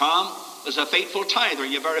 come as a faithful tither.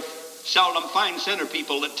 You very seldom find sinner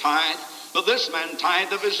people that tithe, but this man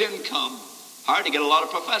tithed of his income. Hard to get a lot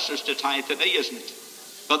of professors to tithe today, isn't it?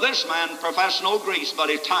 But this man professed no grace, but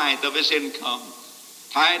he tithed of his income.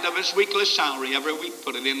 Tithe of his weekly salary every week,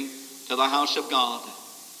 put it in to the house of God.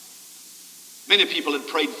 Many people had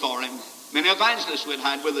prayed for him. Many evangelists we'd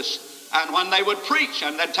had with us. And when they would preach,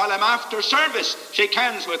 and they'd tell him after service, shake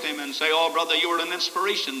hands with him and say, oh, brother, you were an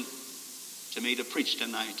inspiration to me to preach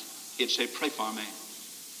tonight. He'd say, pray for me.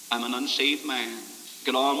 I'm an unsaved man.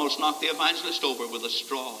 Could almost knock the evangelist over with a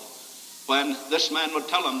straw. When this man would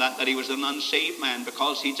tell him that he was an unsaved man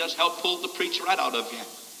because he just helped pull the preach right out of you.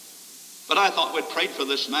 But I thought we'd prayed for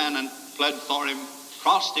this man and pled for him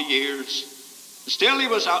across the years. Still he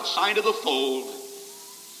was outside of the fold.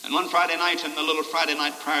 And one Friday night in the little Friday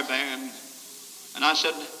night prayer band, and I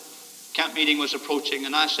said, camp meeting was approaching,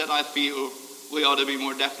 and I said, I feel we ought to be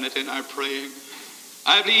more definite in our praying.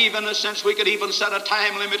 I believe in a sense we could even set a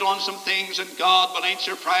time limit on some things, and God will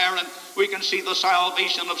answer prayer, and we can see the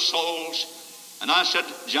salvation of souls. And I said,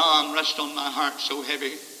 John, rest on my heart so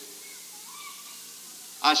heavy.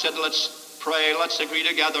 I said, let's pray, let's agree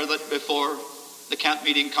together that before the camp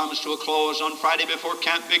meeting comes to a close on Friday before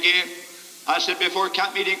camp begin, I said, before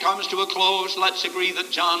camp meeting comes to a close, let's agree that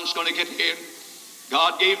John's going to get in.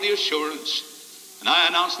 God gave the assurance. And I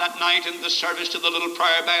announced that night in the service to the little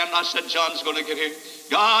prayer band, I said, John's going to get in.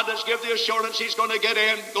 God has given the assurance he's going to get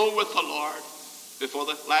in. Go with the Lord before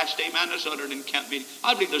the last amen is uttered in camp meeting.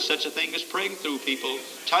 I believe there's such a thing as praying through people,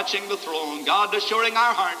 touching the throne, God assuring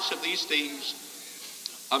our hearts of these things.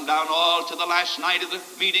 I'm down all to the last night of the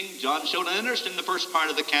meeting. John showed an interest in the first part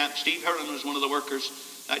of the camp. Steve Heron was one of the workers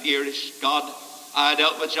that year. I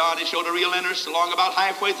dealt with John. He showed a real interest along about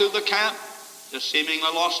halfway through the camp. Just seemingly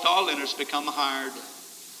lost all interest, become hard.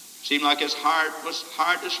 Seemed like his heart was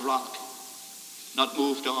hard as rock. Not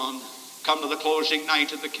moved on. Come to the closing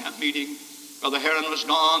night of the camp meeting. Brother Heron was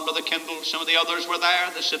gone. Brother Kendall, some of the others were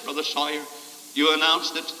there. They said, Brother Sawyer, you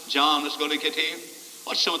announced that John is going to get in.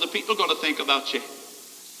 What's some of the people going to think about you?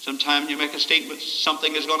 Sometime you make a statement,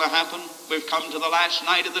 something is going to happen. We've come to the last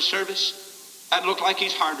night of the service and look like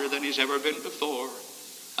he's harder than he's ever been before.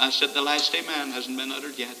 I said, the last amen hasn't been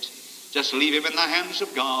uttered yet. Just leave him in the hands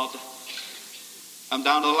of God. I'm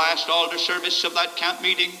down to the last altar service of that camp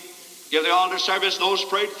meeting. Give the altar service, those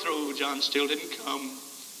prayed through. John still didn't come.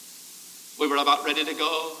 We were about ready to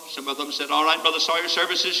go. Some of them said, all right, Brother Sawyer,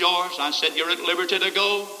 service is yours. I said, you're at liberty to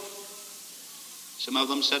go. Some of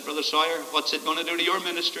them said, Brother Sawyer, what's it going to do to your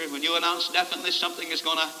ministry when you announce definitely something is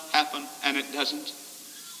going to happen and it doesn't?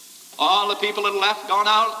 All the people had left, gone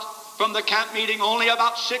out from the camp meeting. Only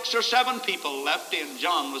about 6 or 7 people left in.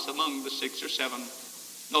 John was among the 6 or 7.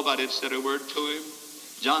 Nobody had said a word to him.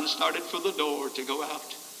 John started for the door to go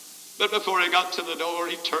out. But before he got to the door,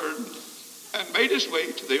 he turned and made his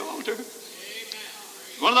way to the altar.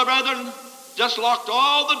 One of the brethren just locked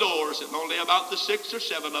all the doors, and only about the 6 or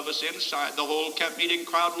 7 of us inside. The whole camp meeting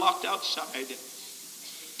crowd locked outside.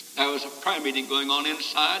 There was a prayer meeting going on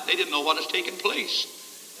inside. They didn't know what was taking place.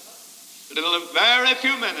 But in a very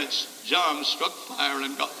few minutes, John struck fire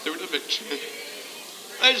and got through to victory.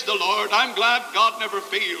 Praise the Lord. I'm glad God never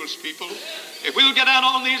fails people. If we'll get out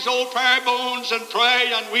on these old prayer bones and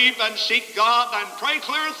pray and weep and seek God and pray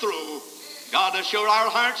clear through, God assure our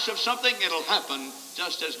hearts of something, it'll happen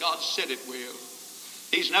just as God said it will.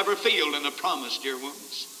 He's never failed in a promise, dear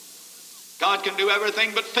ones. God can do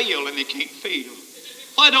everything but fail, and he can't fail.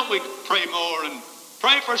 Why don't we pray more and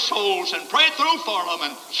pray for souls and pray through for them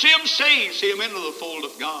and see them saved, see them into the fold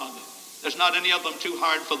of God? There's not any of them too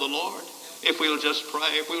hard for the Lord. If we'll just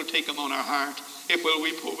pray, if we'll take them on our heart, if we'll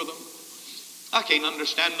weep over them. I can't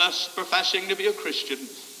understand us professing to be a Christian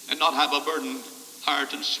and not have a burdened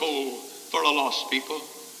heart and soul for a lost people.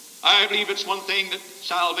 I believe it's one thing that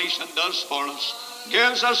salvation does for us.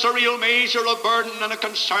 Gives us a real measure of burden and a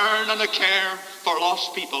concern and a care for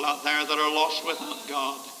lost people out there that are lost without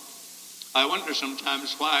God. I wonder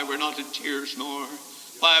sometimes why we're not in tears more,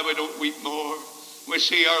 why we don't weep more. We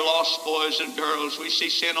see our lost boys and girls. We see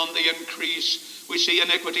sin on the increase. We see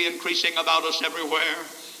iniquity increasing about us everywhere.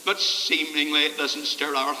 But seemingly it doesn't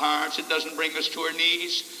stir our hearts. It doesn't bring us to our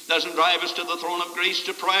knees. It doesn't drive us to the throne of grace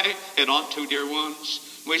to pray. It ought to, dear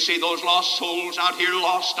ones. We see those lost souls out here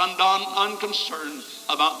lost, undone, unconcerned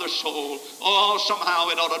about their soul. Oh, somehow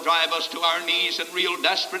it ought to drive us to our knees in real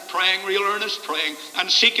desperate praying, real earnest praying,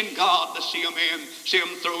 and seeking God to see them in, see them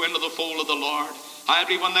through into the fold of the Lord. I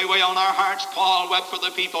believe when they weigh on our hearts, Paul wept for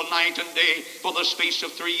the people night and day for the space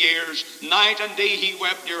of 3 years. Night and day he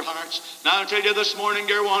wept, dear hearts. Now I'll tell you this morning,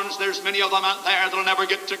 dear ones, there's many of them out there that'll never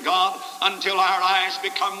get to God until our eyes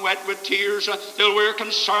become wet with tears, till we're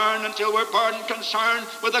concerned, until we're burdened, concerned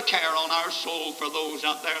with a care on our soul for those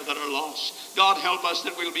out there that are lost. God help us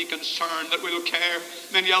that we'll be concerned, that we'll care.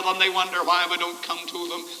 Many of them, they wonder why we don't come to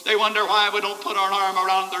them. They wonder why we don't put our arm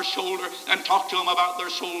around their shoulder and talk to them about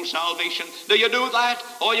their soul salvation. Do you do that?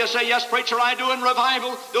 Oh, you say, yes, preacher, I do in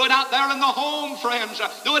revival. Do it out there in the home, friends.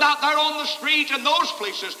 Do it out there on the street, in those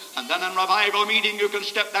places. And then in revival meeting, you can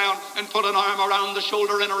step down and put an arm around the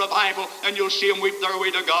shoulder in a revival, and you'll see them weep their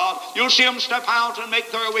way to God. You'll see them step out and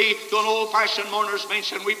make their way to an old-fashioned mourner's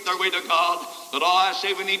bench and weep their way to God. But oh, I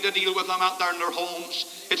say we need to deal with them out there in their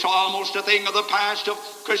homes. It's almost a thing of the past of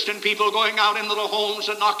Christian people going out into the homes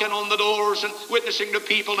and knocking on the doors and witnessing to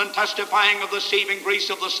people and testifying of the saving grace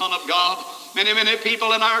of the Son of God. Many, many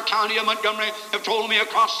people in our county of Montgomery have told me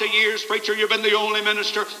across the years, preacher, you've been the only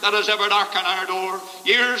minister that has ever darkened our door.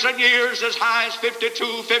 Years and years, as high as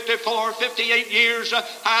 52, 54, 58 years,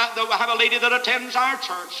 I have a lady that attends our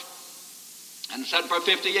church and said for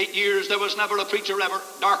 58 years there was never a preacher ever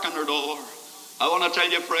darkened her door. I want to tell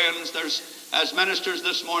you, friends, as ministers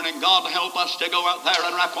this morning, God help us to go out there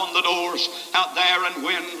and rap on the doors out there and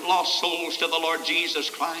win lost souls to the Lord Jesus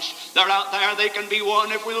Christ. They're out there, they can be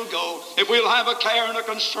won if we'll go. If we'll have a care and a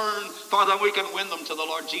concern for them, we can win them to the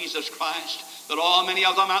Lord Jesus Christ. But oh, many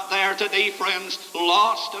of them out there today, friends,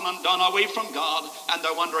 lost and undone away from God, and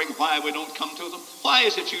they're wondering why we don't come to them. Why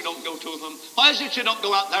is it you don't go to them? Why is it you don't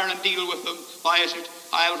go out there and deal with them? Why is it?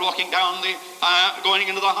 I was walking down going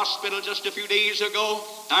into the hospital just a few days ago,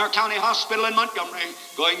 our county hospital in Montgomery,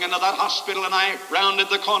 going into that hospital, and I rounded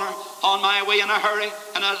the corner on my way in a hurry,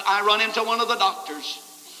 and I run into one of the doctors.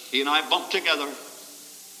 He and I bumped together.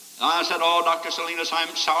 I said, oh, Dr. Salinas,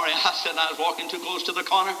 I'm sorry. I said I was walking too close to the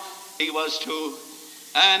corner. He was too.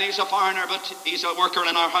 And he's a foreigner, but he's a worker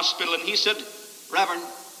in our hospital. And he said, Reverend,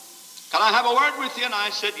 can I have a word with you? And I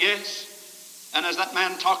said, yes. And as that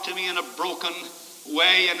man talked to me in a broken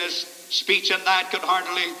way, and his speech and that could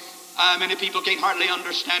hardly, many people can't hardly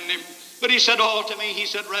understand him. But he said, oh, to me, he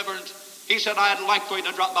said, Reverend, he said, I'd like for you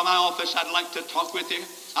to drop by my office. I'd like to talk with you.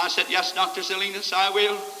 I said, yes, Dr. Salinas, I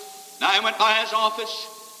will. And I went by his office.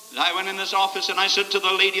 And I went in his office, and I said to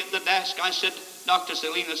the lady at the desk, I said, Dr.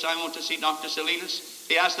 Salinas, I want to see Dr. Salinas.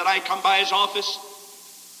 He asked that I come by his office.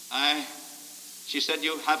 She said,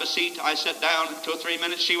 you have a seat. I sat down. In 2 or 3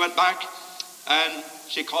 minutes, she went back, and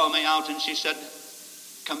she called me out, and she said,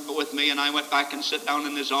 come with me. And I went back and sat down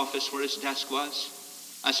in his office where his desk was.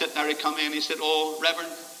 I sat there, he come in, he said, oh,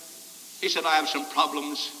 Reverend, he said, I have some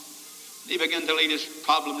problems. He began to lead his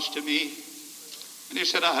problems to me. And he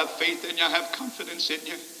said, I have faith in you, I have confidence in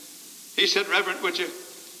you. He said, Reverend, would you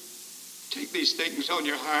take these things on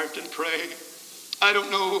your heart and pray? I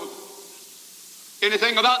don't know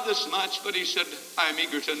anything about this much, but he said, I'm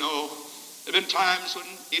eager to know. There have been times when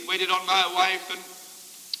he'd waited on my wife and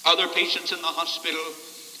other patients in the hospital,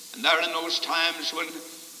 and there in those times when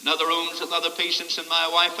in other rooms with other patients and my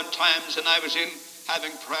wife, and times, and I was in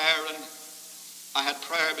having prayer, and I had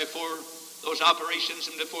prayer before those operations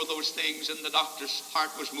and before those things, and the doctor's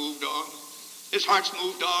heart was moved on. His heart's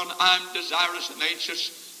moved on. I'm desirous and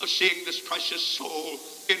anxious of seeing this precious soul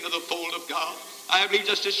into the fold of God. I believe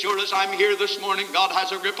just as sure as I'm here this morning, God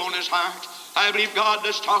has a grip on his heart. I believe God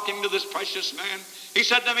is talking to this precious man. He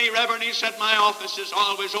said to me, Reverend, he said, my office is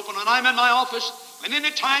always open, and I'm in my office, and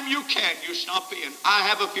any time you can, you stop in. I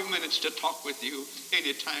have a few minutes to talk with you.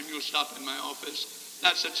 Any time you'll stop in my office.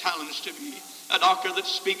 That's a challenge to me. A doctor that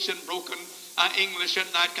speaks in broken English and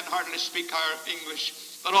that can hardly speak our English.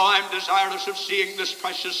 But oh, I'm desirous of seeing this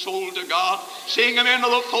precious soul to God, seeing him into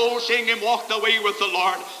the fold, seeing him walk the way with the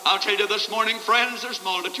Lord. I'll tell you this morning, friends, there's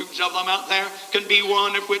multitudes of them out there. Can be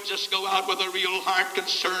one if we just go out with a real heart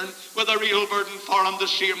concern, with a real burden for him to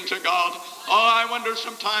see him to God. Oh, I wonder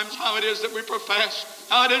sometimes how it is that we profess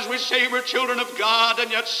How it is we say we're children of God,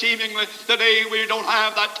 and yet seemingly today we don't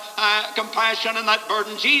have that compassion and that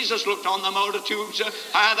burden. Jesus looked on the multitudes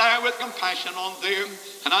there with compassion on them.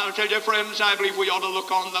 And I'll tell you, friends, I believe we ought to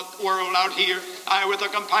look on the world out here with a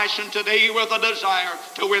compassion today, with a desire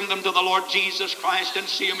to win them to the Lord Jesus Christ and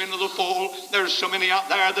see them into the fold. There's so many out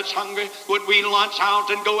there that's hungry. Would we launch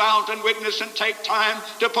out and go out and witness and take time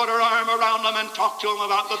to put our arm around them and talk to them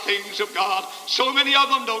about the things of God? So many of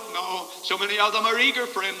them don't know. So many of them are eager,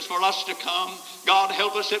 friends, for us to come. God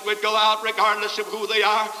help us that we'd go out regardless of who they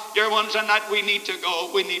are. Dear ones, and that we need to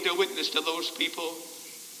go. We need to witness to those people.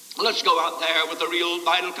 Let's go out there with a real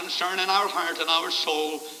vital concern in our heart and our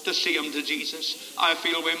soul to see them to Jesus. I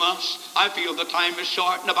feel we must. I feel the time is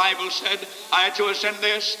short. And the Bible said to us in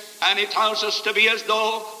this, and it tells us to be as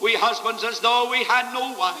though we husbands, as though we had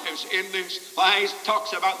no wives in this. Why, he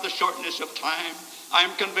talks about the shortness of time.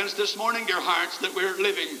 I'm convinced this morning, dear hearts, that we're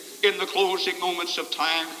living in the closing moments of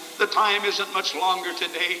time. The time isn't much longer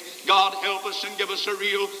today. God help us and give us a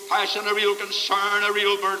real passion, a real concern, a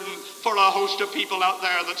real burden for a host of people out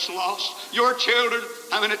there that's lost. Your children,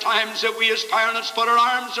 how many times have we as parents put our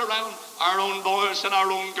arms around our own boys and our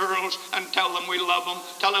own girls and tell them we love them,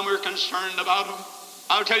 tell them we're concerned about them?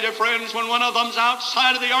 I'll tell you, friends, when one of them's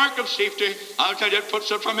outside of the ark of safety, I'll tell you, it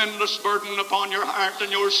puts a tremendous burden upon your heart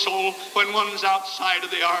and your soul when one's outside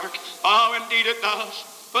of the ark. Oh, indeed it does.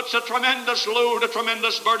 Puts a tremendous load, a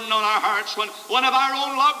tremendous burden on our hearts when one of our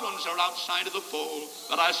own loved ones are outside of the fold.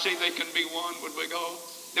 But I say they can be one. Would we go?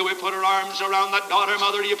 Do we put our arms around that daughter,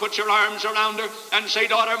 mother? Do you put your arms around her and say,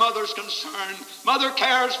 daughter, mother's concerned. Mother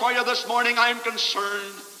cares for you this morning. I'm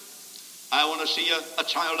concerned. I want to see a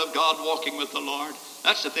child of God walking with the Lord.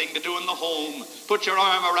 That's the thing to do in the home. Put your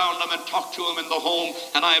arm around them and talk to them in the home,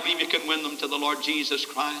 and I believe you can win them to the Lord Jesus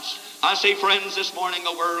Christ. I say, friends, this morning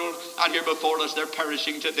the world out here before us, they're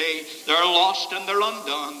perishing today. They're lost and they're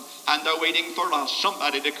undone, and they're waiting for us,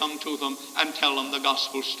 somebody to come to them and tell them the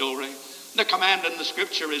gospel story. The command in the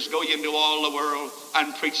scripture is go ye into all the world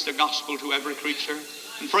and preach the gospel to every creature.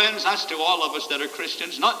 And friends, that's to all of us that are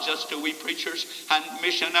Christians, not just to we preachers and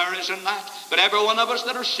missionaries and that, but every one of us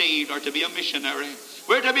that are saved are to be a missionary.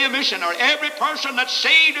 We're to be a missionary. Every person that's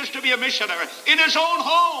saved is to be a missionary in his own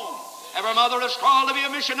home. Every mother is called to be a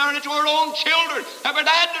missionary to her own children. Every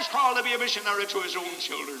dad is called to be a missionary to his own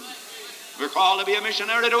children. We're called to be a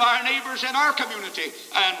missionary to our neighbors in our community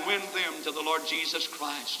and win them to the Lord Jesus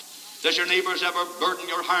Christ. Does your neighbors ever burden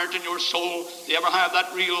your heart and your soul? Do you ever have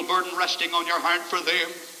that real burden resting on your heart for them?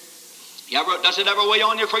 Does it ever weigh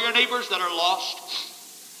on you for your neighbors that are lost?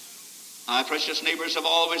 My precious neighbors have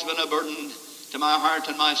always been a burden to my heart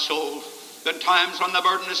and my soul. Been times when the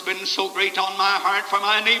burden has been so great on my heart for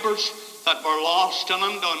my neighbors that were lost and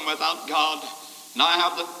undone without God. And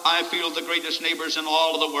I feel the greatest neighbors in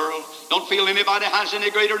all of the world. Don't feel anybody has any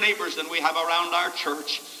greater neighbors than we have around our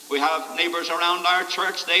church. We have neighbors around our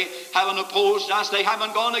church. They haven't opposed us. They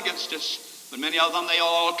haven't gone against us. But many of them, they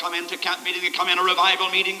all come into camp meeting. They come into revival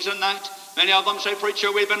meetings and that. Many of them say,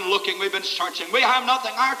 preacher, we've been looking, we've been searching. We have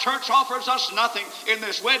nothing. Our church offers us nothing in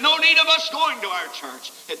this way. No need of us going to our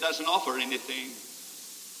church. It doesn't offer anything.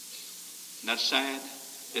 And that's sad.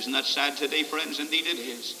 Isn't that sad today, friends? Indeed it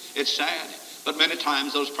is. It's sad. But many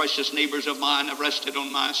times those precious neighbors of mine have rested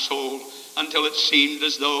on my soul until it seemed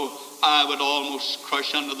as though I would almost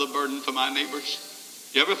crush under the burden for my neighbors.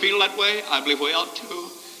 Do you ever feel that way? I believe we ought to.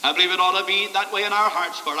 I believe it ought to be that way in our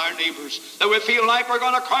hearts for our neighbors, that we feel like we're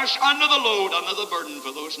going to crush under the load, under the burden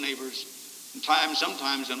for those neighbors. And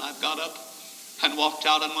sometimes when I've got up and walked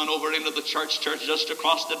out and went over into the church just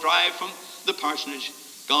across the drive from the parsonage,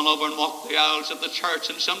 gone over and walked the aisles of the church,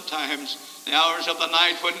 and sometimes the hours of the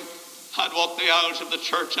night when I'd walk the aisles of the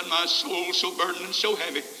church and my soul so burdened and so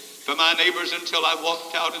heavy for my neighbors until I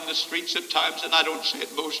walked out in the streets at times, and I don't say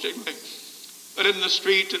it boastingly, but in the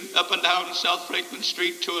street and up and down South Franklin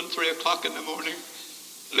Street 2 and 3 o'clock in the morning,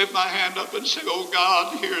 lift my hand up and say, oh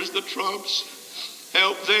God, here's the trumps.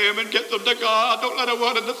 Help them and get them to God. Don't let a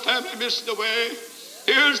one in the family miss the way.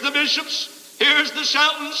 Here's the bishops. Here's the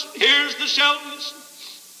Sheltons. Here's the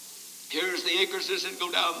Sheltons. Here's the Akerses, and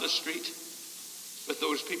go down the street with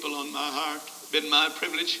those people on my heart. It's been my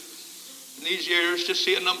privilege in these years to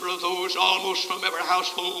see a number of those, almost from every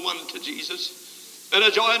household, won to Jesus. Been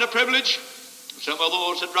a joy and a privilege. Some of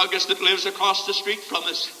those, a druggist that lives across the street from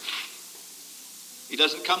us. He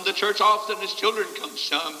doesn't come to church often. His children come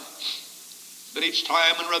some. But each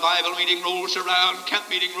time when revival meeting rolls around, camp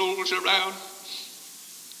meeting rolls around,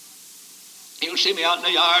 he'll see me out in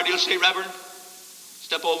the yard. He'll say, Reverend,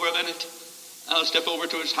 step over a minute. I'll step over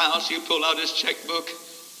to his house. He'll pull out his checkbook.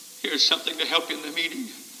 Here's something to help you in the meeting.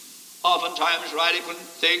 Oftentimes, right when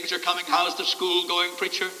things are coming, how's the school going,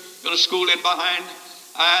 preacher? Got a school in behind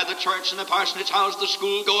the church and the parsonage. How's the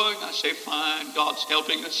school going? I say, fine, God's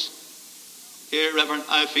helping us. Here, Reverend,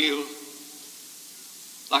 I feel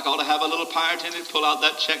like I ought to have a little part in it. Pull out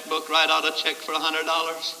that checkbook, write out a check for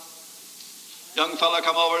 $100. Young fella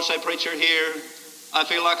come over and say, preacher, here, I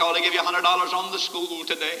feel like I ought to give you $100 on the school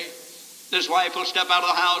today. His wife will step out of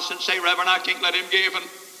the house and say, Reverend, I can't let him give, and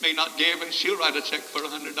may not give, and she'll write a check for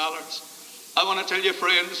 $100. I want to tell you,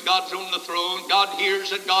 friends, God's on the throne. God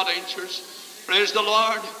hears and God answers. Praise the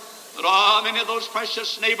Lord. But many of those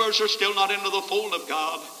precious neighbors are still not into the fold of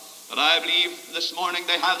God. But I believe this morning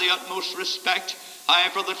they have the utmost respect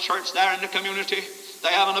for the church there in the community.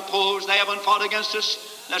 They haven't opposed, they haven't fought against us.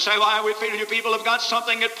 They say, why we feel you people have got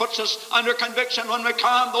something that puts us under conviction when we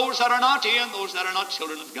come, those that are not in, those that are not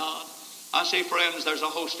children of God. I say, friends, there's a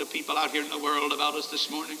host of people out here in the world about us this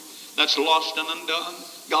morning that's lost and undone.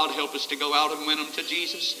 God help us to go out and win them to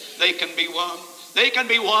Jesus. They can be won. They can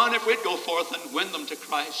be won if we'd go forth and win them to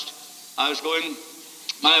Christ. I was going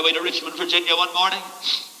my way to Richmond, Virginia one morning.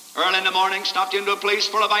 Early in the morning, stopped into a place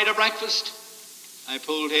for a bite of breakfast. I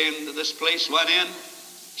pulled into this place, went in,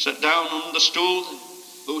 sat down on the stool. The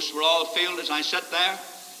booths were all filled as I sat there.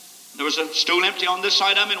 There was a stool empty on this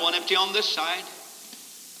side of me and one empty on this side.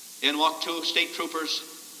 In walked two state troopers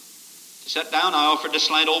to sit down. I offered to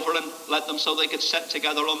slide over and let them so they could sit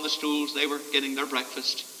together on the stools. They were getting their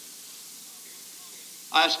breakfast.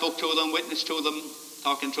 I spoke to them, witnessed to them,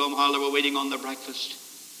 talking to them while they were waiting on their breakfast.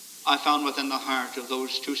 I found within the heart of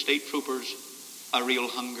those two state troopers a real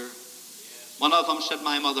hunger. One of them said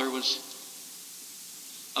my mother was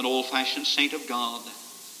an old-fashioned saint of God.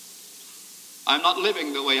 I'm not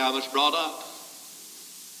living the way I was brought up.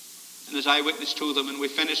 And as I witnessed to them and we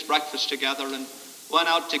finished breakfast together and went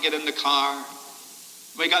out to get in the car,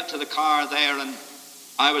 we got to the car there and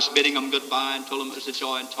I was bidding them goodbye and told them it was a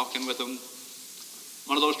joy in talking with them.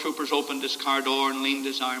 One of those troopers opened his car door and leaned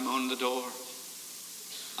his arm on the door.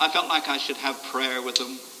 I felt like I should have prayer with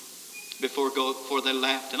them before they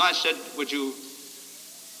left. And I said, would you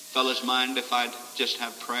fellas mind if I'd just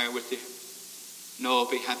have prayer with you? No,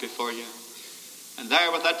 I'll be happy for you. And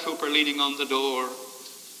there with that trooper leaning on the door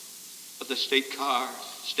of the state car,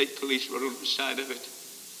 state police were on the side of it.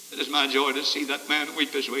 It is my joy to see that man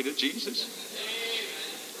weep his way to Jesus.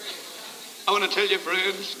 I want to tell you,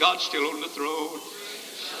 friends, God's still on the throne.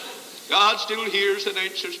 God still hears and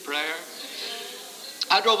answers prayer.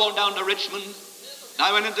 I drove on down to Richmond.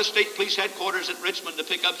 I went into state police headquarters at Richmond to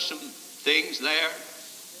pick up some things there,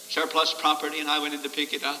 surplus property, and I went in to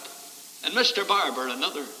pick it up. And Mr. Barber,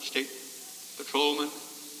 another state patrolman,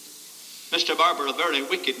 Mr. Barber, a very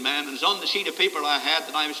wicked man, and it was on the sheet of paper I had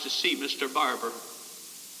that I was to see Mr. Barber.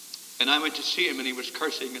 And I went to see him, and he was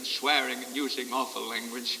cursing and swearing and using awful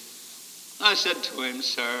language. I said to him,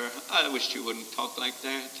 sir, I wish you wouldn't talk like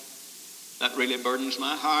that. That really burdens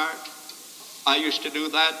my heart. I used to do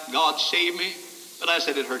that. God save me. But I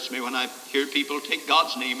said, it hurts me when I hear people take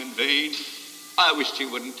God's name in vain. I wished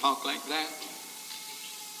you wouldn't talk like that.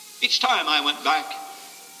 Each time I went back,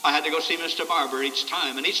 I had to go see Mr. Barber each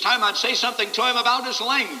time. And each time I'd say something to him about his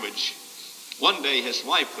language. One day his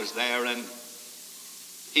wife was there and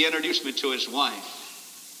he introduced me to his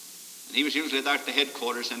wife. And he was usually there at the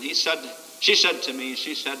headquarters. And she said to me,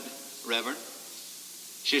 Reverend,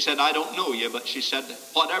 she said, I don't know you, but she said,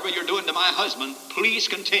 whatever you're doing to my husband, please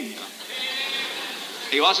continue.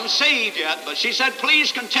 He wasn't saved yet, but she said,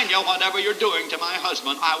 please continue whatever you're doing to my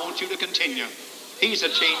husband. I want you to continue. He's a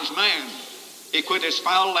changed man. He quit his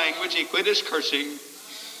foul language. He quit his cursing.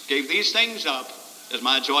 Gave these things up. It's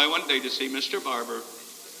my joy one day to see Mr. Barber,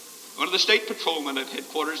 one of the state patrolmen at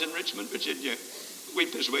headquarters in Richmond, Virginia,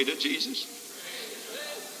 weep his way to Jesus.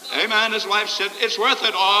 Amen. His wife said, it's worth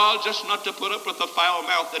it all just not to put up with the foul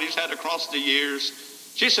mouth that he's had across the years.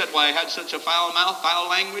 She said, why, he had such a foul mouth, foul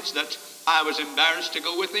language that I was embarrassed to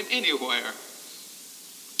go with him anywhere.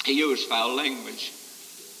 He used foul language.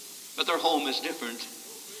 But their home is different.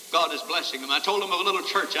 God is blessing them. I told them of a little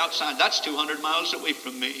church outside. That's 200 miles away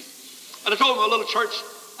from me. And I told them of a little church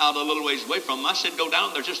out a little ways away from them. I said, go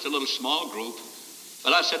down. They're just a little small group.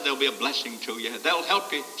 But I said, they'll be a blessing to you. They'll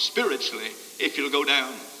help you spiritually if you'll go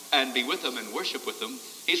down and be with them and worship with them.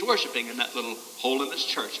 He's worshiping in that little holiness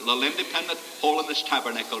church, a little independent holiness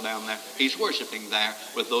tabernacle down there. He's worshiping there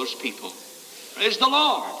with those people. Praise the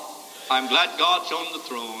Lord. I'm glad God's on the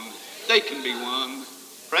throne. They can be won.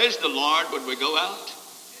 Praise the Lord. Would we go out?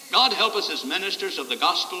 God help us as ministers of the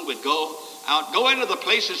gospel. We'd go out, go into the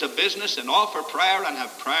places of business and offer prayer and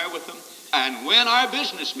have prayer with them and win our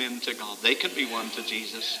businessmen to God. They can be won to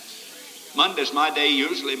Jesus. Monday's my day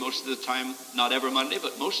usually, most of the time, not every Monday,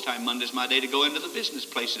 but most time Monday's my day to go into the business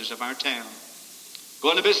places of our town.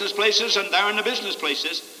 Go into business places, and there in the business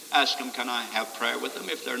places, ask them, can I have prayer with them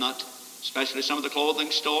if they're not, especially some of the clothing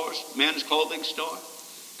stores, men's clothing store.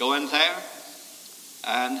 Go in there,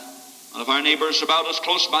 and one of our neighbors about us,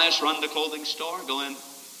 close by us, run the clothing store. Go in.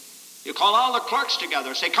 You call all the clerks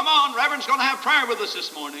together. Say, come on, Reverend's going to have prayer with us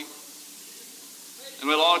this morning. And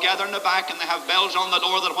we'll all gather in the back, and they have bells on the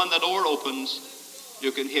door that when the door opens,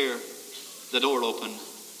 you can hear the door open.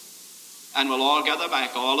 And we'll all gather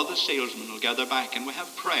back. All of the salesmen will gather back, and we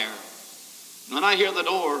have prayer. And when I hear the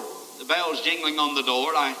door, the bells jingling on the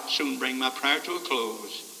door, I soon bring my prayer to a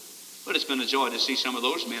close. But it's been a joy to see some of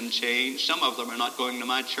those men change. Some of them are not going to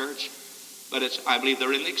my church, but I believe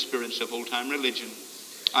they're in the experience of old-time religion.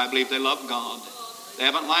 I believe they love God. They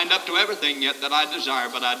haven't lined up to everything yet that I desire,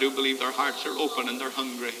 but I do believe their hearts are open and they're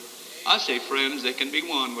hungry. I say, friends, they can be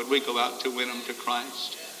won when we go out to win them to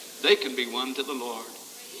Christ. They can be won to the Lord.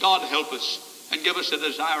 God help us and give us a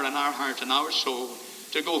desire in our heart and our soul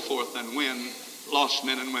to go forth and win lost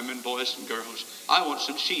men and women, boys and girls. I want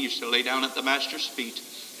some sheaves to lay down at the Master's feet.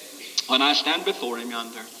 When I stand before him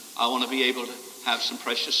yonder, I want to be able to have some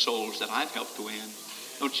precious souls that I've helped to win.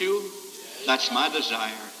 Don't you? That's my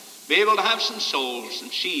desire. Be able to have some souls, some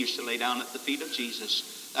sheaves to lay down at the feet of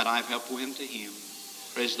Jesus that I've helped win to him.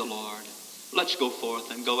 Praise the Lord. Let's go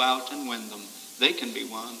forth and go out and win them. They can be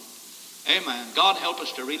won. Amen. God help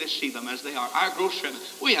us to really see them as they are. Our grocery,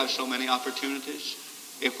 we have so many opportunities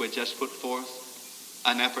if we just put forth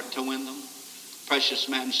an effort to win them. Precious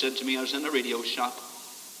man said to me, I was in a radio shop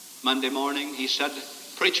Monday morning. He said,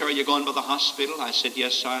 preacher, are you going to the hospital? I said,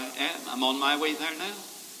 yes, I am. I'm on my way there now.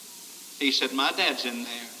 He said, my dad's in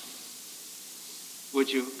there.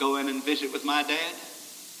 Would you go in and visit with my dad?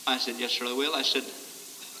 I said, yes, sir, I will. I said,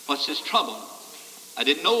 what's his trouble? I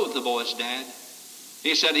didn't know the boy's dad.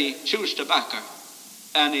 He said he chewed tobacco,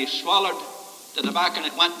 and he swallowed the tobacco, and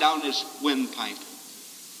it went down his windpipe.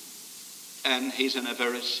 And he's in a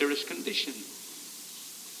very serious condition.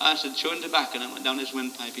 I said, chewing tobacco, and it went down his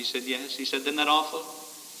windpipe. He said, yes. He said, isn't that awful?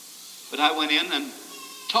 But I went in and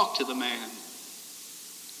talked to the man.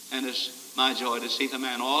 And it's my joy to see the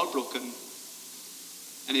man all broken.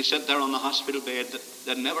 And he said there on the hospital bed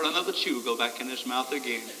that never another chew go back in his mouth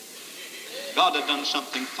again. God had done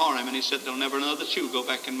something for him, and he said, there'll never another chew go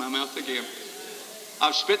back in my mouth again.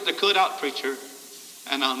 I've spit the cud out, preacher,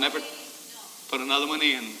 and I'll never put another one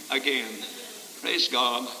in again. Praise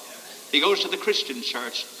God. He goes to the Christian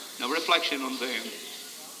church. No reflection on them.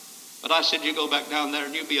 But I said, you go back down there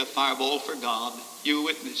and you be a fireball for God. You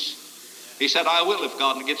witness. He said, I will if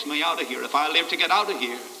God gets me out of here. If I live to get out of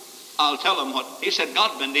here, I'll tell him what. He said,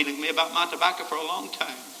 God's been dealing with me about my tobacco for a long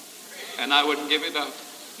time. And I wouldn't give it up.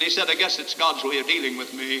 And he said, I guess it's God's way of dealing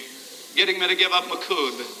with me. Getting me to give up my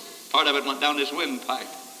cud. Part of it went down his windpipe.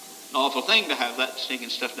 An awful thing to have that stinking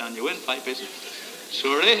stuff down your windpipe, isn't it?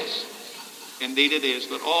 Sure is. Indeed it is.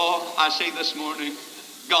 But I say this morning,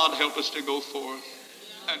 God help us to go forth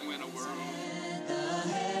and win a world. The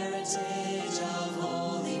heritage of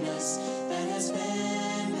holiness that has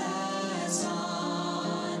been passed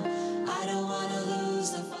on. I don't want to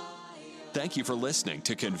lose the fire. Thank you for listening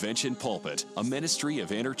to Convention Pulpit, a ministry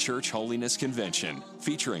of Interchurch Holiness Convention,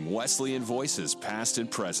 featuring Wesleyan voices past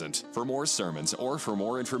and present. For more sermons or for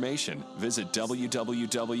more information, visit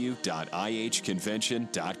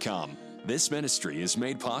www.ihconvention.com. This ministry is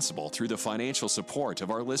made possible through the financial support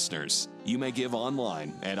of our listeners. You may give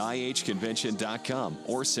online at ihconvention.com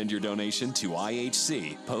or send your donation to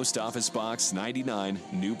IHC, Post Office Box 99,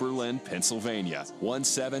 New Berlin, Pennsylvania,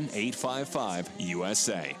 17855,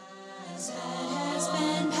 USA. Has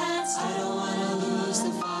been passed. I don't want to lose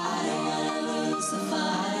the fire. I don't want to lose the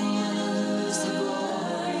fire.